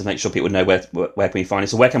website to make sure people know where can we find you.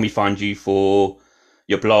 So where can we find you for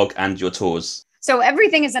your blog and your tours? So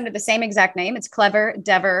everything is under the same exact name. It's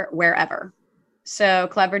CleverDever Wherever. So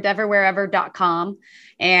CleverDeverWherever.com.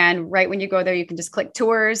 And right when you go there, you can just click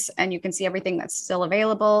tours and you can see everything that's still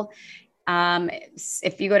available.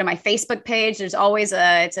 If you go to my Facebook page, there's always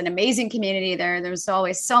it's an amazing community there. There's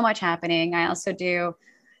always so much happening. I also do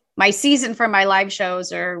my season for my live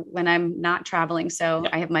shows or when I'm not traveling. So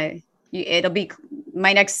I have it'll be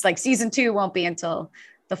my next season 2 won't be until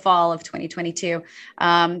the fall of 2022.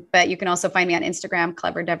 But you can also find me on Instagram,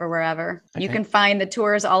 CleverDever Wherever. Okay. You can find the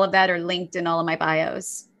tours, all of that are linked in all of my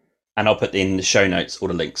bios. And I'll put in the show notes all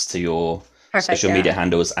the links to your social media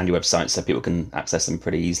handles and your website so people can access them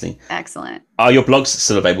pretty easily. Excellent. Are your blogs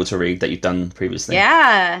still available to read that you've done previously?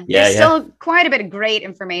 Yeah. There's still quite a bit of great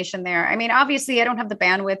information there. I mean, obviously I don't have the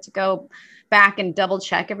bandwidth to go back and double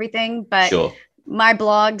check everything, but my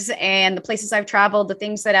blogs and the places I've traveled, the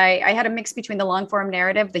things that I had a mix between the long form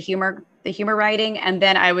narrative, the humor writing, and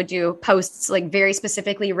then I would do posts very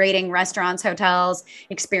specifically rating restaurants, hotels,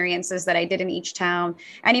 experiences that I did in each town,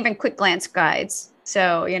 and even quick glance guides.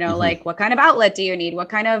 So, what kind of outlet do you need? What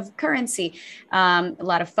kind of currency? A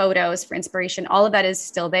lot of photos for inspiration. All of that is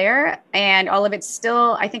still there. And all of it's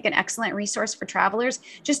still, I think, an excellent resource for travelers.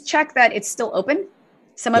 Just check that it's still open.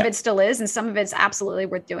 Some of it still is, and some of it's absolutely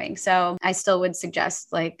worth doing. So I still would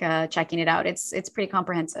suggest checking it out. It's pretty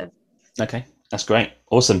comprehensive. Okay, that's great.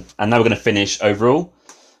 Awesome. And now we're going to finish overall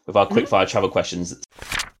with our quickfire travel questions.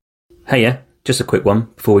 Hey, yeah, just a quick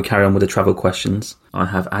one before we carry on with the travel questions. I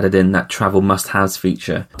have added in that travel must-haves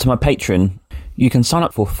feature to my Patreon. You can sign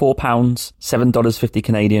up for £4, $7.50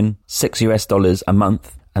 Canadian, $6 a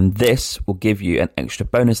month, and this will give you an extra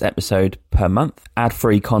bonus episode per month,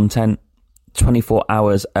 ad-free content, 24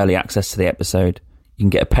 hours early access to the episode. You can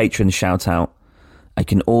get a patron shout out. I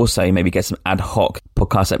can also maybe get some ad hoc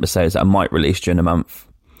podcast episodes that I might release during the month.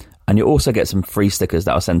 And you'll also get some free stickers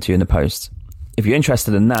that I'll send to you in the post. If you're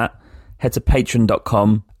interested in that, head to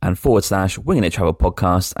patreon.com and /Winging It Travel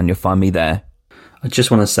Podcast, and you'll find me there. I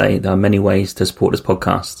just want to say there are many ways to support this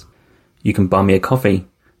podcast. You can buy me a coffee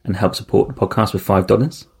and help support the podcast with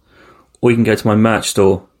 $5. Or you can go to my merch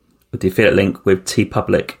store with the affiliate link with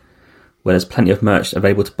TeePublic, where there's plenty of merch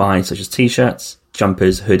available to buy, such as t-shirts,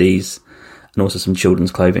 jumpers, hoodies, and also some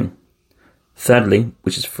children's clothing. Thirdly,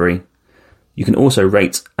 which is free, you can also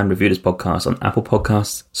rate and review this podcast on Apple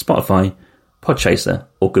Podcasts, Spotify, Podchaser,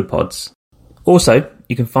 or Good Pods. Also,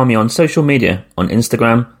 you can find me on social media on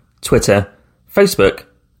Instagram, Twitter, Facebook,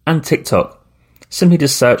 and TikTok. Simply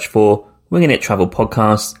just search for Winging It Travel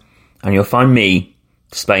Podcast, and you'll find me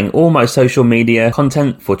displaying all my social media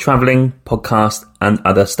content for travelling, podcast, and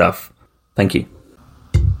other stuff. Thank you.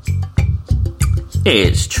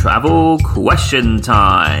 It's travel question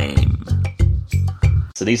time.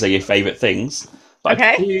 So these are your favourite things. But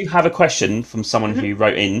Okay. I do have a question from someone who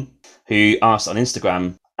wrote in, who asked on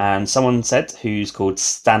Instagram, and someone said, who's called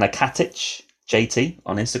Stanakatic JT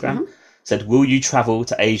on Instagram, said, will you travel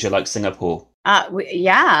to Asia like Singapore?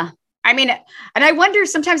 Yeah. I mean, and I wonder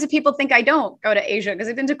sometimes if people think I don't go to Asia, because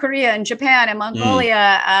I've been to Korea and Japan and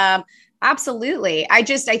Mongolia. Absolutely. I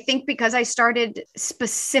think because I started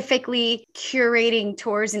specifically curating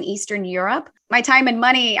tours in Eastern Europe, my time and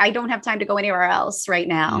money, I don't have time to go anywhere else right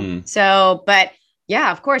now. So, but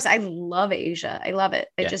yeah, of course, I love Asia. I love it.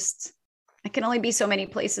 I can only be so many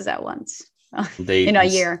places at once. In a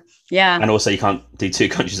year. Yeah. And also you can't do two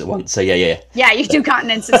countries at once. So yeah. Yeah, you do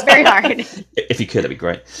continents. It's very hard. If you could, that'd be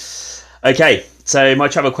great. Okay, so my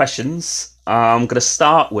travel questions. I'm going to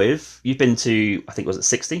start with, you've been to, I think, was it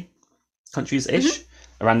 60 countries-ish,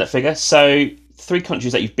 around that figure. So 3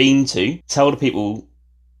 countries that you've been to, tell the people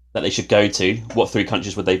that they should go to. What 3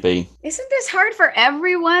 countries would they be? Isn't this hard for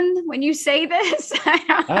everyone when you say this?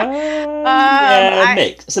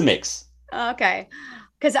 Mix. It's a mix. Okay.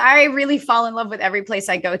 Because I really fall in love with every place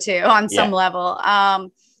I go to on some level.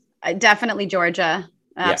 Definitely Georgia.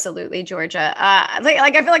 Absolutely Georgia. I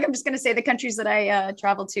feel like I'm just going to say the countries that I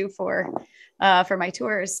travel to for my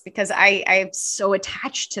tours, because I'm so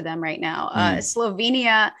attached to them right now.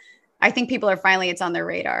 Slovenia, I think people are finally, it's on their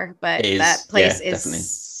radar, but that place is definitely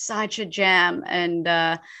such a jam. And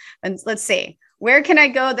let's see, where can I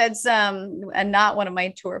go that's not one of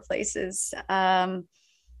my tour places?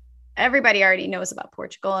 Everybody already knows about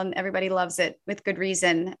Portugal and everybody loves it with good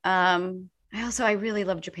reason. I really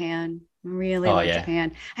love Japan. Love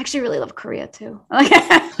Japan. I actually really love Korea too.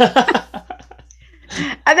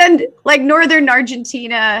 And then like Northern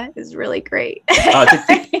Argentina is really great.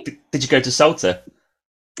 Did you go to Salta?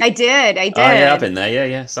 I did. Oh yeah, I've been there.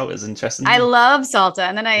 Yeah. Salta's interesting. I love Salta.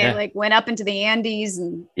 And then I went up into the Andes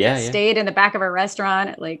and stayed in the back of a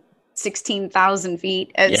restaurant at like 16,000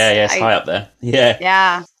 feet. It's high up there.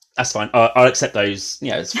 Yeah. That's fine. I'll accept those.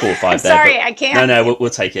 Yeah, it's 4 or 5 there. Sorry, I can't. No, we'll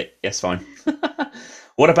take it. Yes, fine.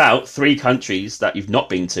 What about 3 countries that you've not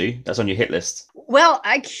been to that's on your hit list? Well,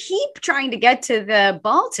 I keep trying to get to the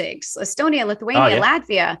Baltics, Estonia, Lithuania,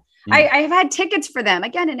 Latvia. I have had tickets for them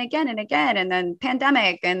again and again and again, and then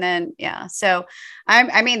pandemic, and then So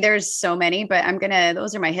I mean, there's so many, but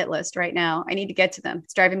those are my hit list right now. I need to get to them.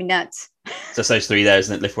 It's driving me nuts. So those 3 there,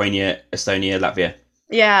 isn't it? Lithuania, Estonia, Latvia.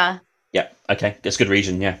 Yeah. Yeah. Okay. That's a good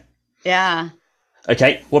region. Yeah. Yeah.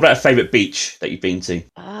 Okay. What about a favorite beach that you've been to?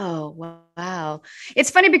 Oh, wow. It's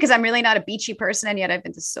funny because I'm really not a beachy person, and yet I've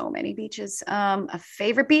been to so many beaches. A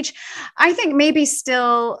favorite beach, I think maybe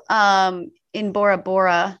still in Bora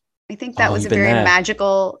Bora. I think that was a very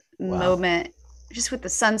magical moment, just with the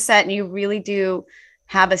sunset. And you really do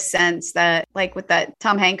have a sense that, like with that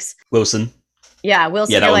Tom Hanks. Wilson. Yeah,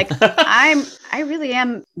 Wilson. You're like, I really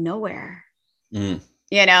am nowhere.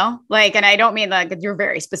 You know, like, and I don't mean like you're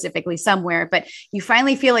very specifically somewhere, but you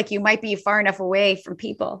finally feel like you might be far enough away from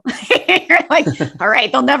people. You're like, all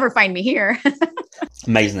right, they'll never find me here.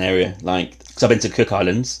 Amazing area. Like, because I've been to Cook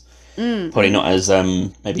Islands, probably not as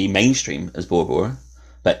maybe mainstream as Bora Bora,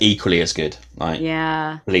 but equally as good. Like,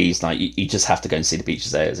 please, like you just have to go and see the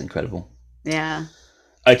beaches there. It's incredible. Yeah.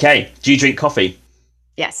 Okay. Do you drink coffee?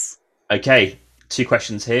 Yes. Okay. 2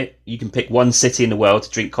 questions here. You can pick one city in the world to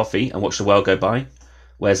drink coffee and watch the world go by.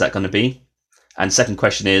 Where's that going to be? And second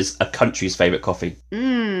question is a country's favourite coffee.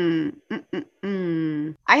 I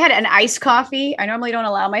had an iced coffee. I normally don't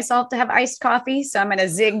allow myself to have iced coffee, so I'm going to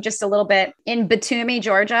zig just a little bit. In Batumi,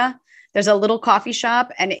 Georgia, there's a little coffee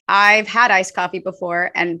shop, and I've had iced coffee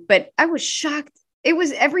before, but I was shocked. It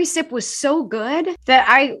was every sip was so good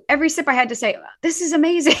that every sip I had to say, this is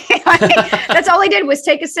amazing. That's all I did was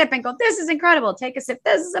take a sip and go, this is incredible. Take a sip.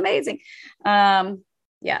 This is amazing.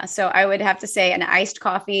 Yeah. So I would have to say an iced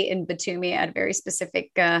coffee in Batumi at a very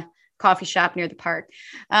specific coffee shop near the park.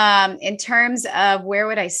 In terms of where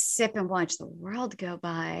would I sip and watch the world go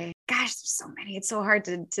by? Gosh, there's so many. It's so hard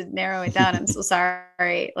to narrow it down. I'm so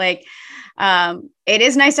sorry. Like, it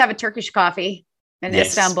is nice to have a Turkish coffee in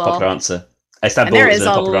Istanbul. Popular answer. Istanbul, and there is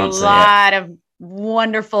a answer, lot of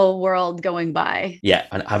wonderful world going by. Yeah,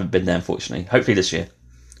 I haven't been there, unfortunately. Hopefully this year.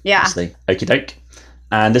 Yeah. Obviously. Okie doke.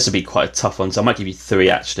 And this will be quite a tough one, so I might give you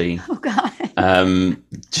 3, actually. Oh, God.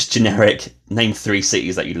 Just generic. Name 3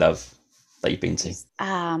 cities that you love, that you've been to.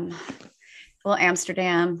 Well,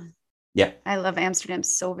 Amsterdam. Yeah. I love Amsterdam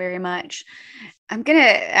so very much. I'm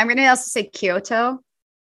gonna also say Kyoto.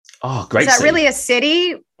 Oh, great. Is that really a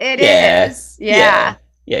city? It is. Yeah.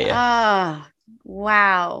 Oh,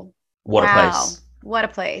 wow. What a place. What a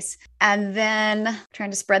place. And then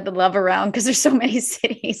trying to spread the love around because there's so many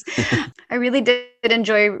cities. I really did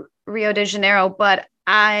enjoy Rio de Janeiro, but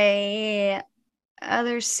other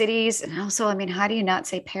cities, and also, I mean, how do you not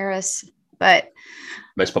say Paris? But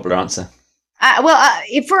most popular answer.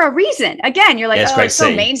 For a reason. Again, you're like, it's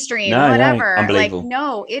so mainstream, whatever. No, unbelievable. Like,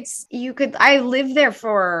 no, I lived there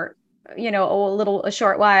for, a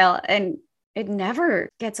short while, and it never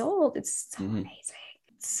gets old. It's so amazing.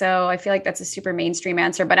 So I feel like that's a super mainstream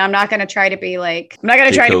answer, but I'm not going to try to be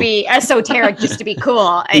to be esoteric just to be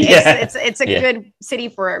cool. It's a good city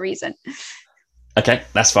for a reason. Okay,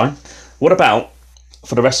 that's fine. What about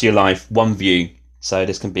for the rest of your life, one view? So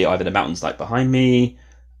this can be either the mountains like behind me,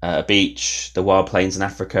 a beach, the wild plains in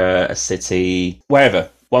Africa, a city, wherever.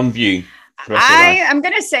 One view. I'm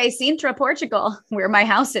going to say Sintra, Portugal, where my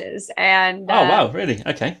house is. And oh, wow, really?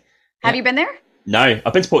 Okay. Have you been there? No,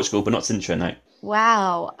 I've been to Portugal, but not Sintra, no.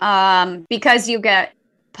 Wow. Because you get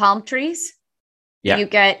palm trees, you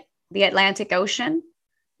get the Atlantic Ocean,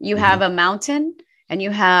 you have a mountain, and you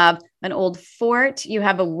have an old fort, you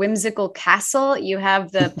have a whimsical castle, you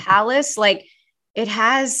have the palace. Like, it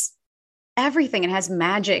has everything. It has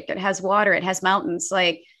magic, it has water, it has mountains.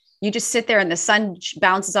 Like, you just sit there and the sun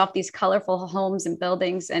bounces off these colorful homes and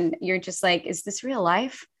buildings, and you're just like, is this real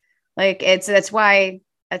life? Like, that's why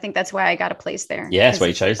I got a place there. Yeah, that's why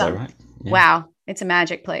you chose that, right? Yeah. Wow. It's a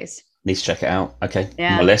magic place. Need to check it out. Okay.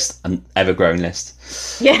 Yeah. My list, an ever-growing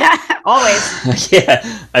list. Yeah, always. Yeah.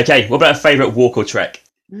 Okay. What about a favourite walk or trek?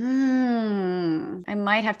 I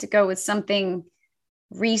might have to go with something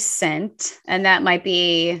recent, and that might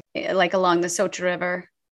be like along the Socha River,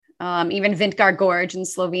 even Vintgar Gorge in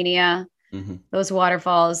Slovenia. Mm-hmm. Those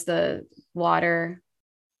waterfalls, the water,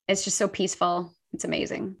 it's just so peaceful. It's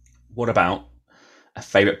amazing. What about a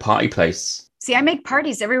favourite party place? See, I make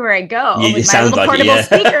parties everywhere I go with my little like portable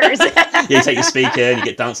speakers. You take your speaker and you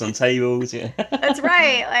get dance on tables. Yeah. That's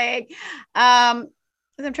right. Like, I'm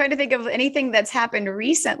trying to think of anything that's happened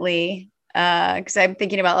recently, because I'm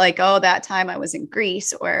thinking about like, that time I was in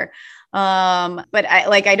Greece, or but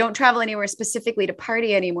I don't travel anywhere specifically to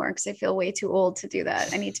party anymore because I feel way too old to do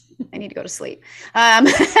that. I need to go to sleep.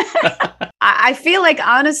 I feel like,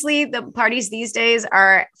 honestly, the parties these days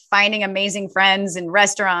are finding amazing friends in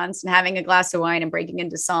restaurants and having a glass of wine and breaking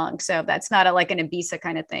into song. So that's not like an Ibiza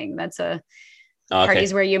kind of thing. That's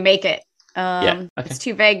parties where you make it. It's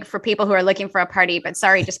too vague for people who are looking for a party, but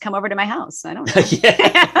sorry, just come over to my house. I don't know.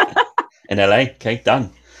 In LA. Okay, done.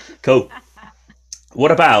 Cool.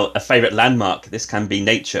 What about a favorite landmark? This can be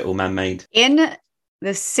nature or man-made. In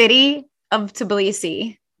the city of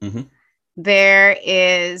Tbilisi, there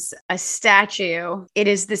is a statue. It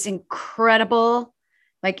is this incredible,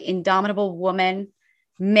 like, indomitable woman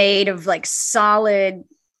made of like solid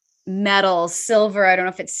metal, silver. I don't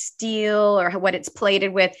know if it's steel or what it's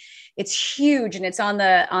plated with. It's huge, and it's on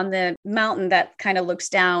the mountain that kind of looks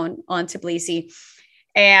down on Tbilisi.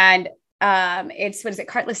 And it's, what is it,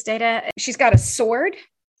 Cartless Data? She's got a sword.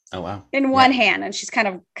 Oh, wow. In one hand, and she's kind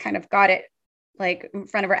of got it like in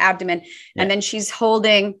front of her abdomen. And then she's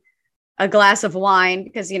holding a glass of wine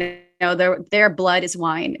because, their blood is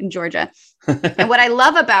wine in Georgia. And what I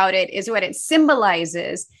love about it is what it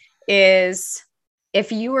symbolizes is,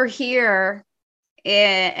 if you were here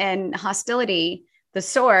in hostility, the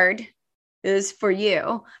sword is for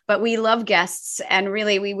you, but we love guests. And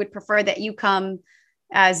really, we would prefer that you come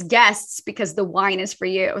as guests because the wine is for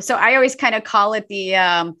you. So I always kind of call it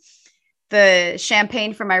the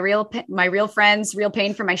champagne for my real friends, real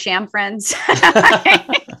pain for my sham friends.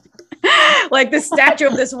 Like the statue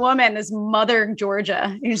of this woman, this Mother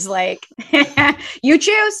Georgia, who's like, you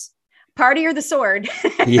choose party or the sword.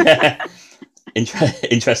 Yeah.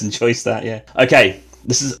 Interesting choice that, yeah. Okay.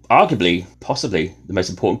 This is arguably, possibly the most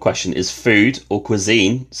important question, is food or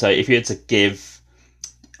cuisine. So if you had to give,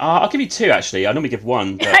 I'll give you two, actually. I normally give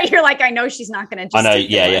one. But you're like, I know she's not going to just I know,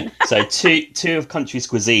 yeah. So two of countries'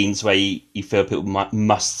 cuisines where you feel people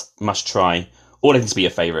must try. Or they can be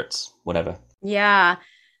your favourites, whatever. Yeah.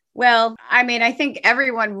 Well, I mean, I think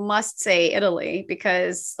everyone must say Italy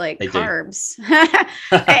because like they carbs.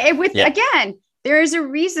 Again, there is a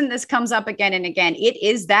reason this comes up again and again. It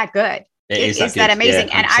is that good. It is that amazing.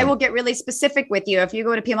 Yeah, and I will get really specific with you. If you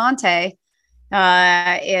go to Piemonte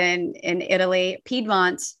in Italy,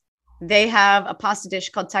 Piedmont, they have a pasta dish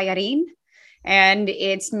called tagliarine, and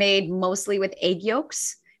it's made mostly with egg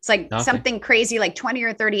yolks. It's like something crazy, like 20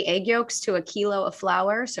 or 30 egg yolks to a kilo of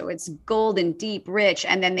flour. So it's golden, deep, rich.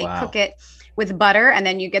 And then they cook it with butter, and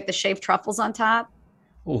then you get the shaved truffles on top.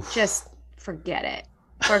 Oof. Just forget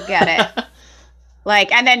it.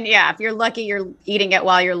 Like, and then, if you're lucky, you're eating it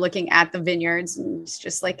while you're looking at the vineyards. And it's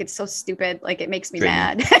just like, it's so stupid. Like, it makes me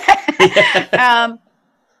mad.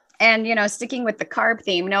 And, sticking with the carb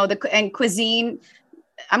theme, and cuisine,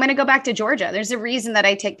 I'm going to go back to Georgia. There's a reason that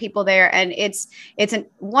I take people there, and it's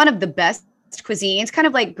one of the best cuisines, kind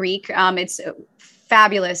of like Greek. It's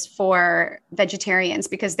fabulous for vegetarians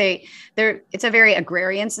because it's a very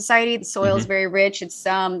agrarian society. The soil is very rich. It's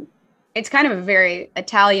kind of very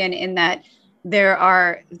Italian in that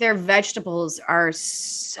their vegetables are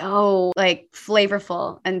so like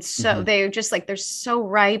flavorful, and so they're just like, they're so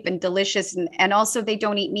ripe and delicious, and also they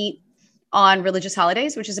don't eat meat on religious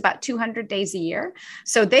holidays, which is about 200 days a year.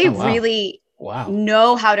 So they really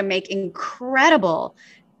know how to make incredible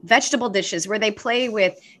vegetable dishes where they play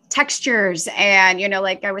with textures. And,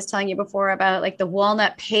 like I was telling you before about like the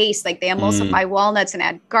walnut paste, like they emulsify walnuts and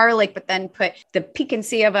add garlic, but then put the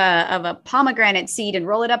piquancy of a pomegranate seed and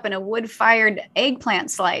roll it up in a wood-fired eggplant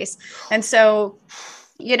slice. And so,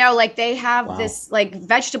 like they have this, like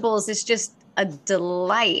vegetables is just a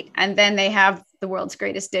delight. And then they have the world's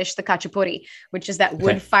greatest dish, the khachapuri, which is that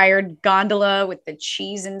wood-fired gondola with the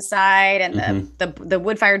cheese inside and the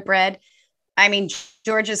wood-fired bread. I mean,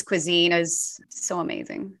 Georgia's cuisine is so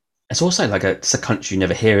amazing. It's also like it's a country you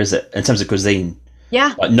never hear, is it? In terms of cuisine.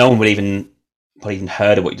 Yeah. Like no one would even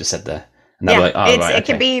heard of what you just said there. And they're like, it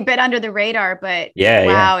can be a bit under the radar, but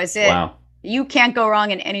wow. You can't go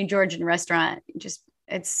wrong in any Georgian restaurant.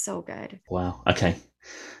 It's so good. Wow. Okay.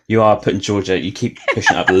 You are putting Georgia, you keep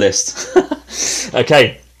pushing up the list.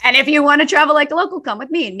 Okay. And if you want to travel like a local, come with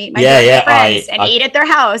me and meet my friends and eat at their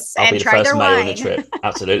house and try their wine. On the trip.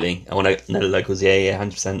 Absolutely. I want to know the locals. Yeah,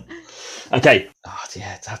 100%. Okay. Oh,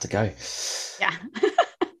 yeah, I have to go. Yeah.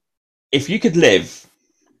 If you could live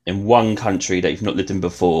in one country that you've not lived in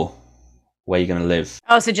before, where are you going to live?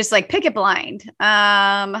 Oh, so just like pick it blind.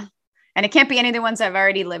 And it can't be any of the ones I've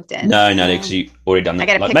already lived in. No, because you've already done that.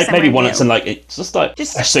 I gotta pick maybe one that's new. It's just like a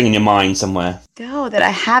thing in your mind somewhere. No, that I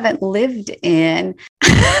haven't lived in.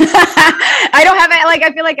 I don't have it. Like,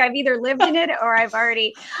 I feel like I've either lived in it or I've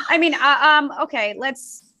already. I mean, okay.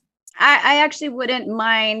 I actually wouldn't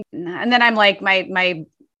mind. And then I'm like, my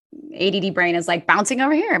ADD brain is like bouncing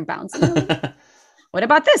over here and bouncing over here. What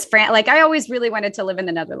about this, France? Like, I always really wanted to live in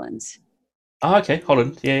the Netherlands. Oh, okay.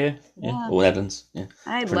 Holland. Yeah. Or Netherlands. Yeah.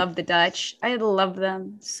 I love the Dutch. I love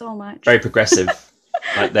them so much. Very progressive.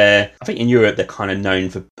 Like I think in Europe, they're kind of known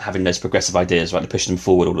for having those progressive ideas, right? They push them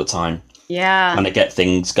forward all the time. Yeah. And they get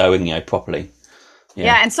things going, properly.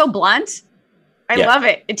 Yeah. And so blunt. I love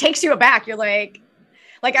it. It takes you aback. You're like,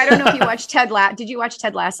 I don't know if you watched Did you watch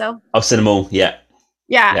Ted Lasso? I've seen them all. Yeah.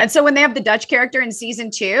 Yeah. And so when they have the Dutch character in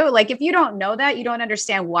season 2, like if you don't know that, you don't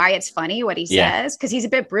understand why it's funny what he says, because he's a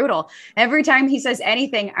bit brutal. Every time he says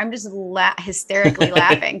anything, I'm just hysterically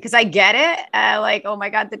laughing because I get it. Like, oh my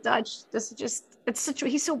God, the Dutch,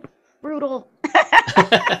 he's so brutal.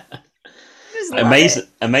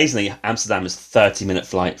 Amazingly, Amsterdam is 30-minute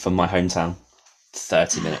flight from my hometown.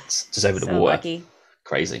 30 minutes, just over the water. Lucky.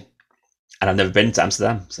 Crazy. And I've never been to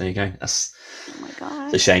Amsterdam, so there you go. That's oh my God.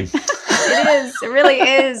 It's a shame. It is. It really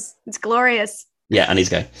is. It's glorious. Yeah, I need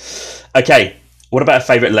to go. Okay, what about a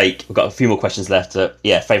favourite lake? We've got a few more questions left.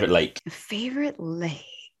 Favourite lake. A favourite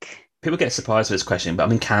lake. People get surprised with this question, but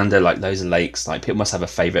I'm in Canada, like loads of lakes. Like people must have a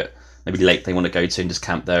favourite, maybe lake they want to go to and just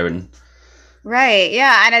camp there and. Right.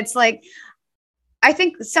 Yeah, and it's like, I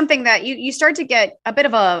think something that you start to get a bit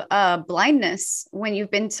of a blindness when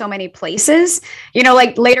you've been so many places,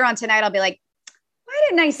 like later on tonight, I'll be like, why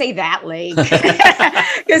didn't I say that lake?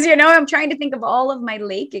 Because, I'm trying to think of all of my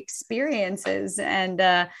lake experiences. And,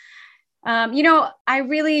 I'm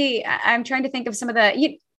trying to think of some of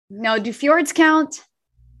do fjords count?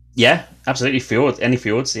 Yeah, absolutely. Any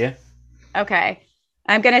fjords. Yeah. Okay.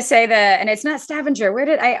 I'm going to say and it's not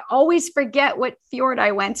Stavanger. I always forget what fjord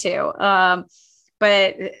I went to.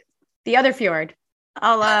 But the other fjord,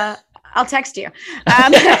 I'll text you.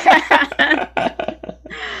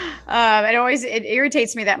 It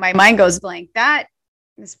irritates me that my mind goes blank. That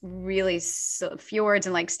is really fjords,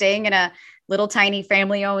 and like staying in a little tiny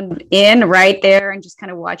family owned inn right there and just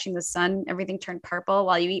kind of watching the sun, everything turn purple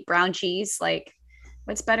while you eat brown cheese. Like,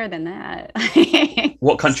 what's better than that?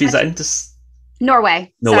 What country is that in?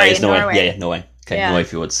 Norway. Norway. Yeah, Norway. Okay, yeah. Norway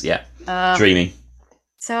fjords. Yeah. Dreamy.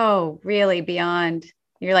 So really beyond,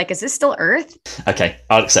 you're like, is this still Earth? Okay,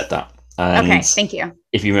 I'll accept that. Okay, thank you.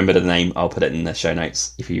 If you remember the name, I'll put it in the show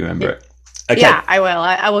notes if you remember it. Okay. Yeah, I will.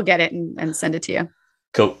 I will get it and send it to you.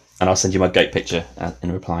 Cool. And I'll send you my goat picture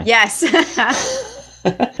in reply. Yes.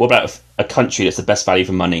 What about a country that's the best value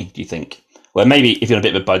for money, do you think? Well, maybe if you're on a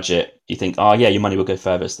bit of a budget, you think, oh yeah, your money will go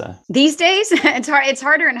furthest there. These days, it's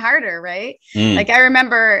harder and harder, right? Like I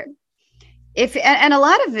remember... and a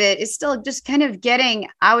lot of it is still just kind of getting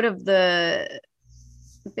out of the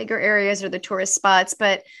bigger areas or the tourist spots.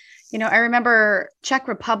 But, I remember Czech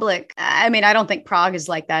Republic. I mean, I don't think Prague is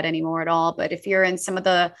like that anymore at all. But if you're in some of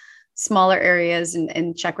the smaller areas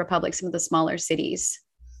in Czech Republic, some of the smaller cities,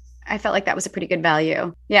 I felt like that was a pretty good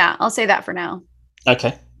value. Yeah, I'll say that for now.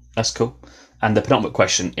 Okay, that's cool. And the penultimate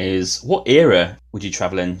question is, what era would you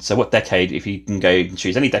travel in? So what decade, if you can go and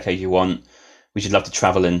choose any decade you want, would you love to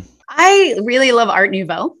travel in? I really love Art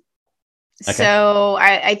Nouveau. Okay. So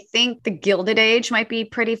I think the Gilded Age might be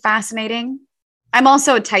pretty fascinating. I'm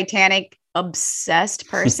also a Titanic obsessed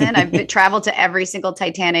person. I've traveled to every single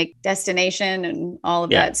Titanic destination and all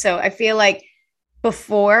of that. So I feel like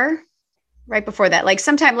right before that, like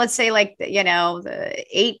sometime, let's say like, the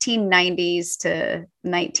 1890s to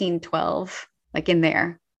 1912, like in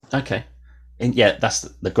there. Okay. And yeah, that's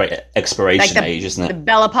the great exploration age, isn't it? The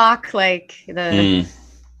Belle Epoque, like the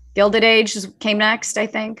Gilded Age came next, I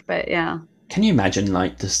think. But yeah. Can you imagine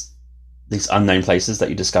like these unknown places that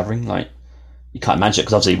you're discovering? Like you can't imagine it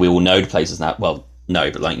because obviously we all know the places now. Well,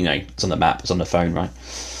 no, but like, it's on the map, it's on the phone, right?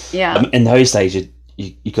 Yeah. In those days,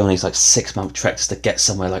 you go on these like 6-month treks to get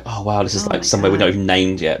somewhere like, oh wow, this is like somewhere we're not even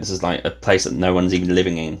named yet. This is like a place that no one's even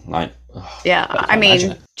living in. Like, yeah, I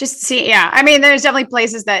mean, just see, yeah. I mean, there's definitely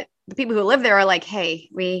places that the people who live there are like, hey,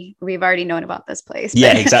 we've already known about this place.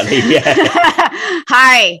 Yeah, exactly. Yeah.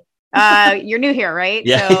 Hi, you're new here, right?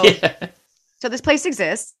 Yeah. So this place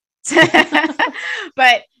exists.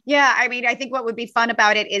 But yeah, I mean, I think what would be fun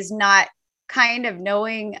about it is not kind of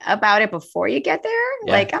knowing about it before you get there.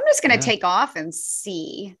 Yeah. Like, I'm just going to take off and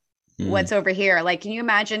see what's over here. Like, can you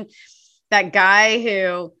imagine that guy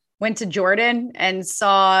who went to Jordan and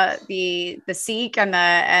saw the Sikh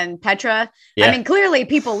and Petra? Yeah. I mean, clearly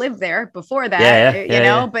people lived there before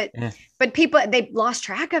that, but people, they lost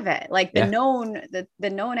track of it. Like the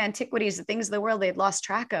known antiquities, the things of the world they'd lost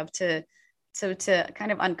track of to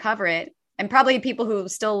kind of uncover it. And probably people who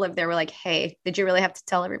still live there were like, hey, did you really have to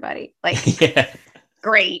tell everybody? Like,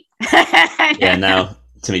 great. Yeah, now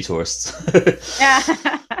too many tourists.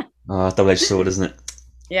 Yeah. Double-edged sword, isn't it?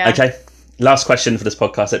 Yeah. Okay. Last question for this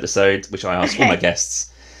podcast episode, which I ask all my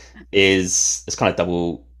guests, is it's kind of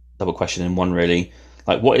double question in one, really.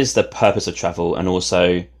 Like, what is the purpose of travel? And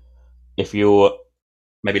also, if you're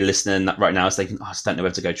maybe listening right now, thinking, I just don't know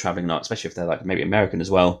where to go traveling, not especially if they're like maybe American as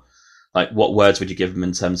well. Like, what words would you give them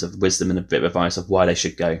in terms of wisdom and a bit of advice of why they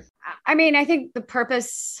should go? I mean, I think the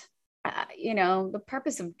purpose, the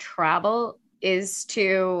purpose of travel is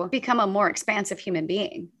to become a more expansive human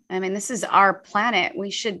being. I mean, this is our planet.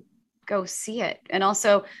 We should go see it. And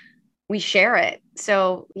also we share it.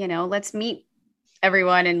 So, let's meet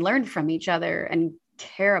everyone and learn from each other and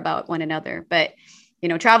care about one another. But,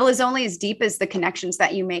 travel is only as deep as the connections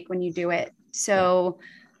that you make when you do it. So,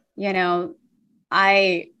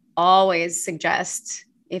 I always suggest,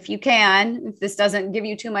 if you can, if this doesn't give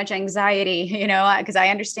you too much anxiety, because I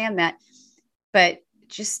understand that, but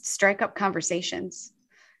just strike up conversations,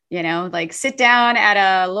 like sit down at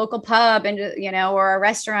a local pub and, or a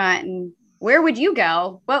restaurant, and where would you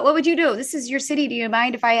go? What would you do? This is your city. Do you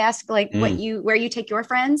mind if I ask like where you take your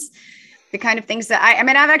friends? The kind of things that I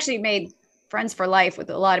mean, I've actually made friends for life with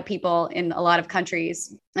a lot of people in a lot of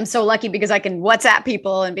countries. I'm so lucky because I can WhatsApp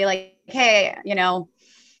people and be like, hey,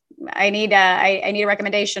 I need a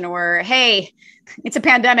recommendation, or hey, it's a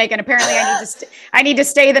pandemic and apparently I need to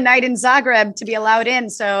stay the night in Zagreb to be allowed in.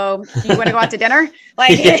 So do you want to go out to dinner?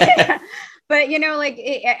 Like, but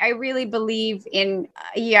I really believe in,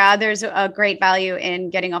 there's a great value in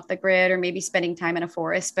getting off the grid or maybe spending time in a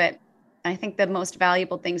forest. But I think the most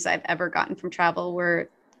valuable things I've ever gotten from travel were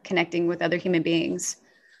connecting with other human beings.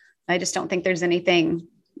 I just don't think there's anything,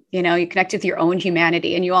 you connect with your own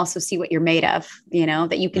humanity, and you also see what you're made of,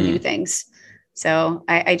 that you can do things. So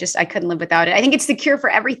I couldn't live without it. I think it's the cure for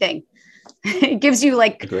everything. It gives you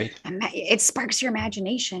it sparks your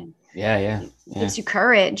imagination. Yeah. It gives you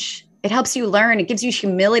courage. It helps you learn. It gives you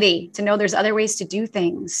humility to know there's other ways to do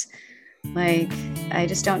things.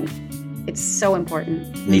 It's so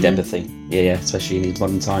important. Need empathy. Yeah. Especially in these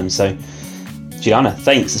modern times. So Juliana,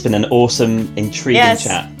 thanks. It's been an awesome, intriguing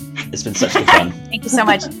chat. It's been such good fun. Thank you so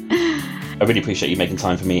much. I really appreciate you making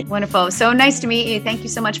time for me. Wonderful. So nice to meet you. Thank you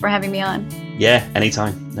so much for having me on. Yeah,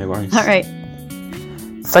 anytime. No worries. All right.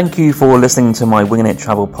 Thank you for listening to my Winging It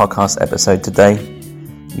Travel podcast episode today.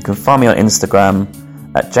 You can find me on Instagram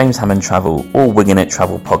at James Hammond Travel or Winging It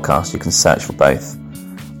Travel Podcast. You can search for both.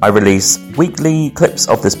 I release weekly clips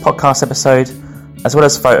of this podcast episode, as well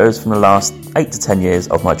as photos from the last 8 to 10 years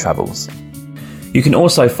of my travels. You can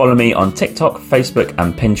also follow me on TikTok, Facebook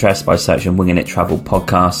and Pinterest by searching Winging It Travel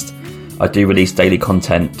Podcast. I do release daily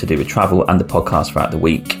content to do with travel and the podcast throughout the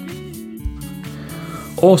week.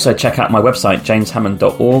 Also check out my website,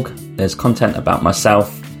 jameshammond.org. There's content about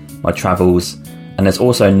myself, my travels, and there's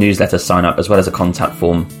also a newsletter sign up as well as a contact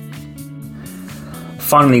form.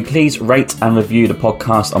 Finally, please rate and review the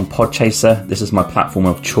podcast on Podchaser. This is my platform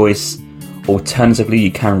of choice. Alternatively,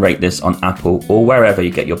 you can rate this on Apple or wherever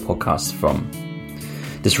you get your podcasts from.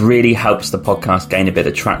 This really helps the podcast gain a bit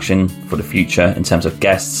of traction for the future in terms of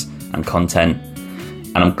guests and content.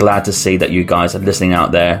 And I'm glad to see that you guys are listening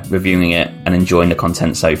out there, reviewing it and enjoying the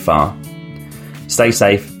content so far. Stay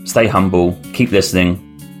safe, stay humble, keep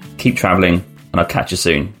listening, keep traveling, and I'll catch you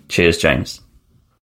soon. Cheers, James.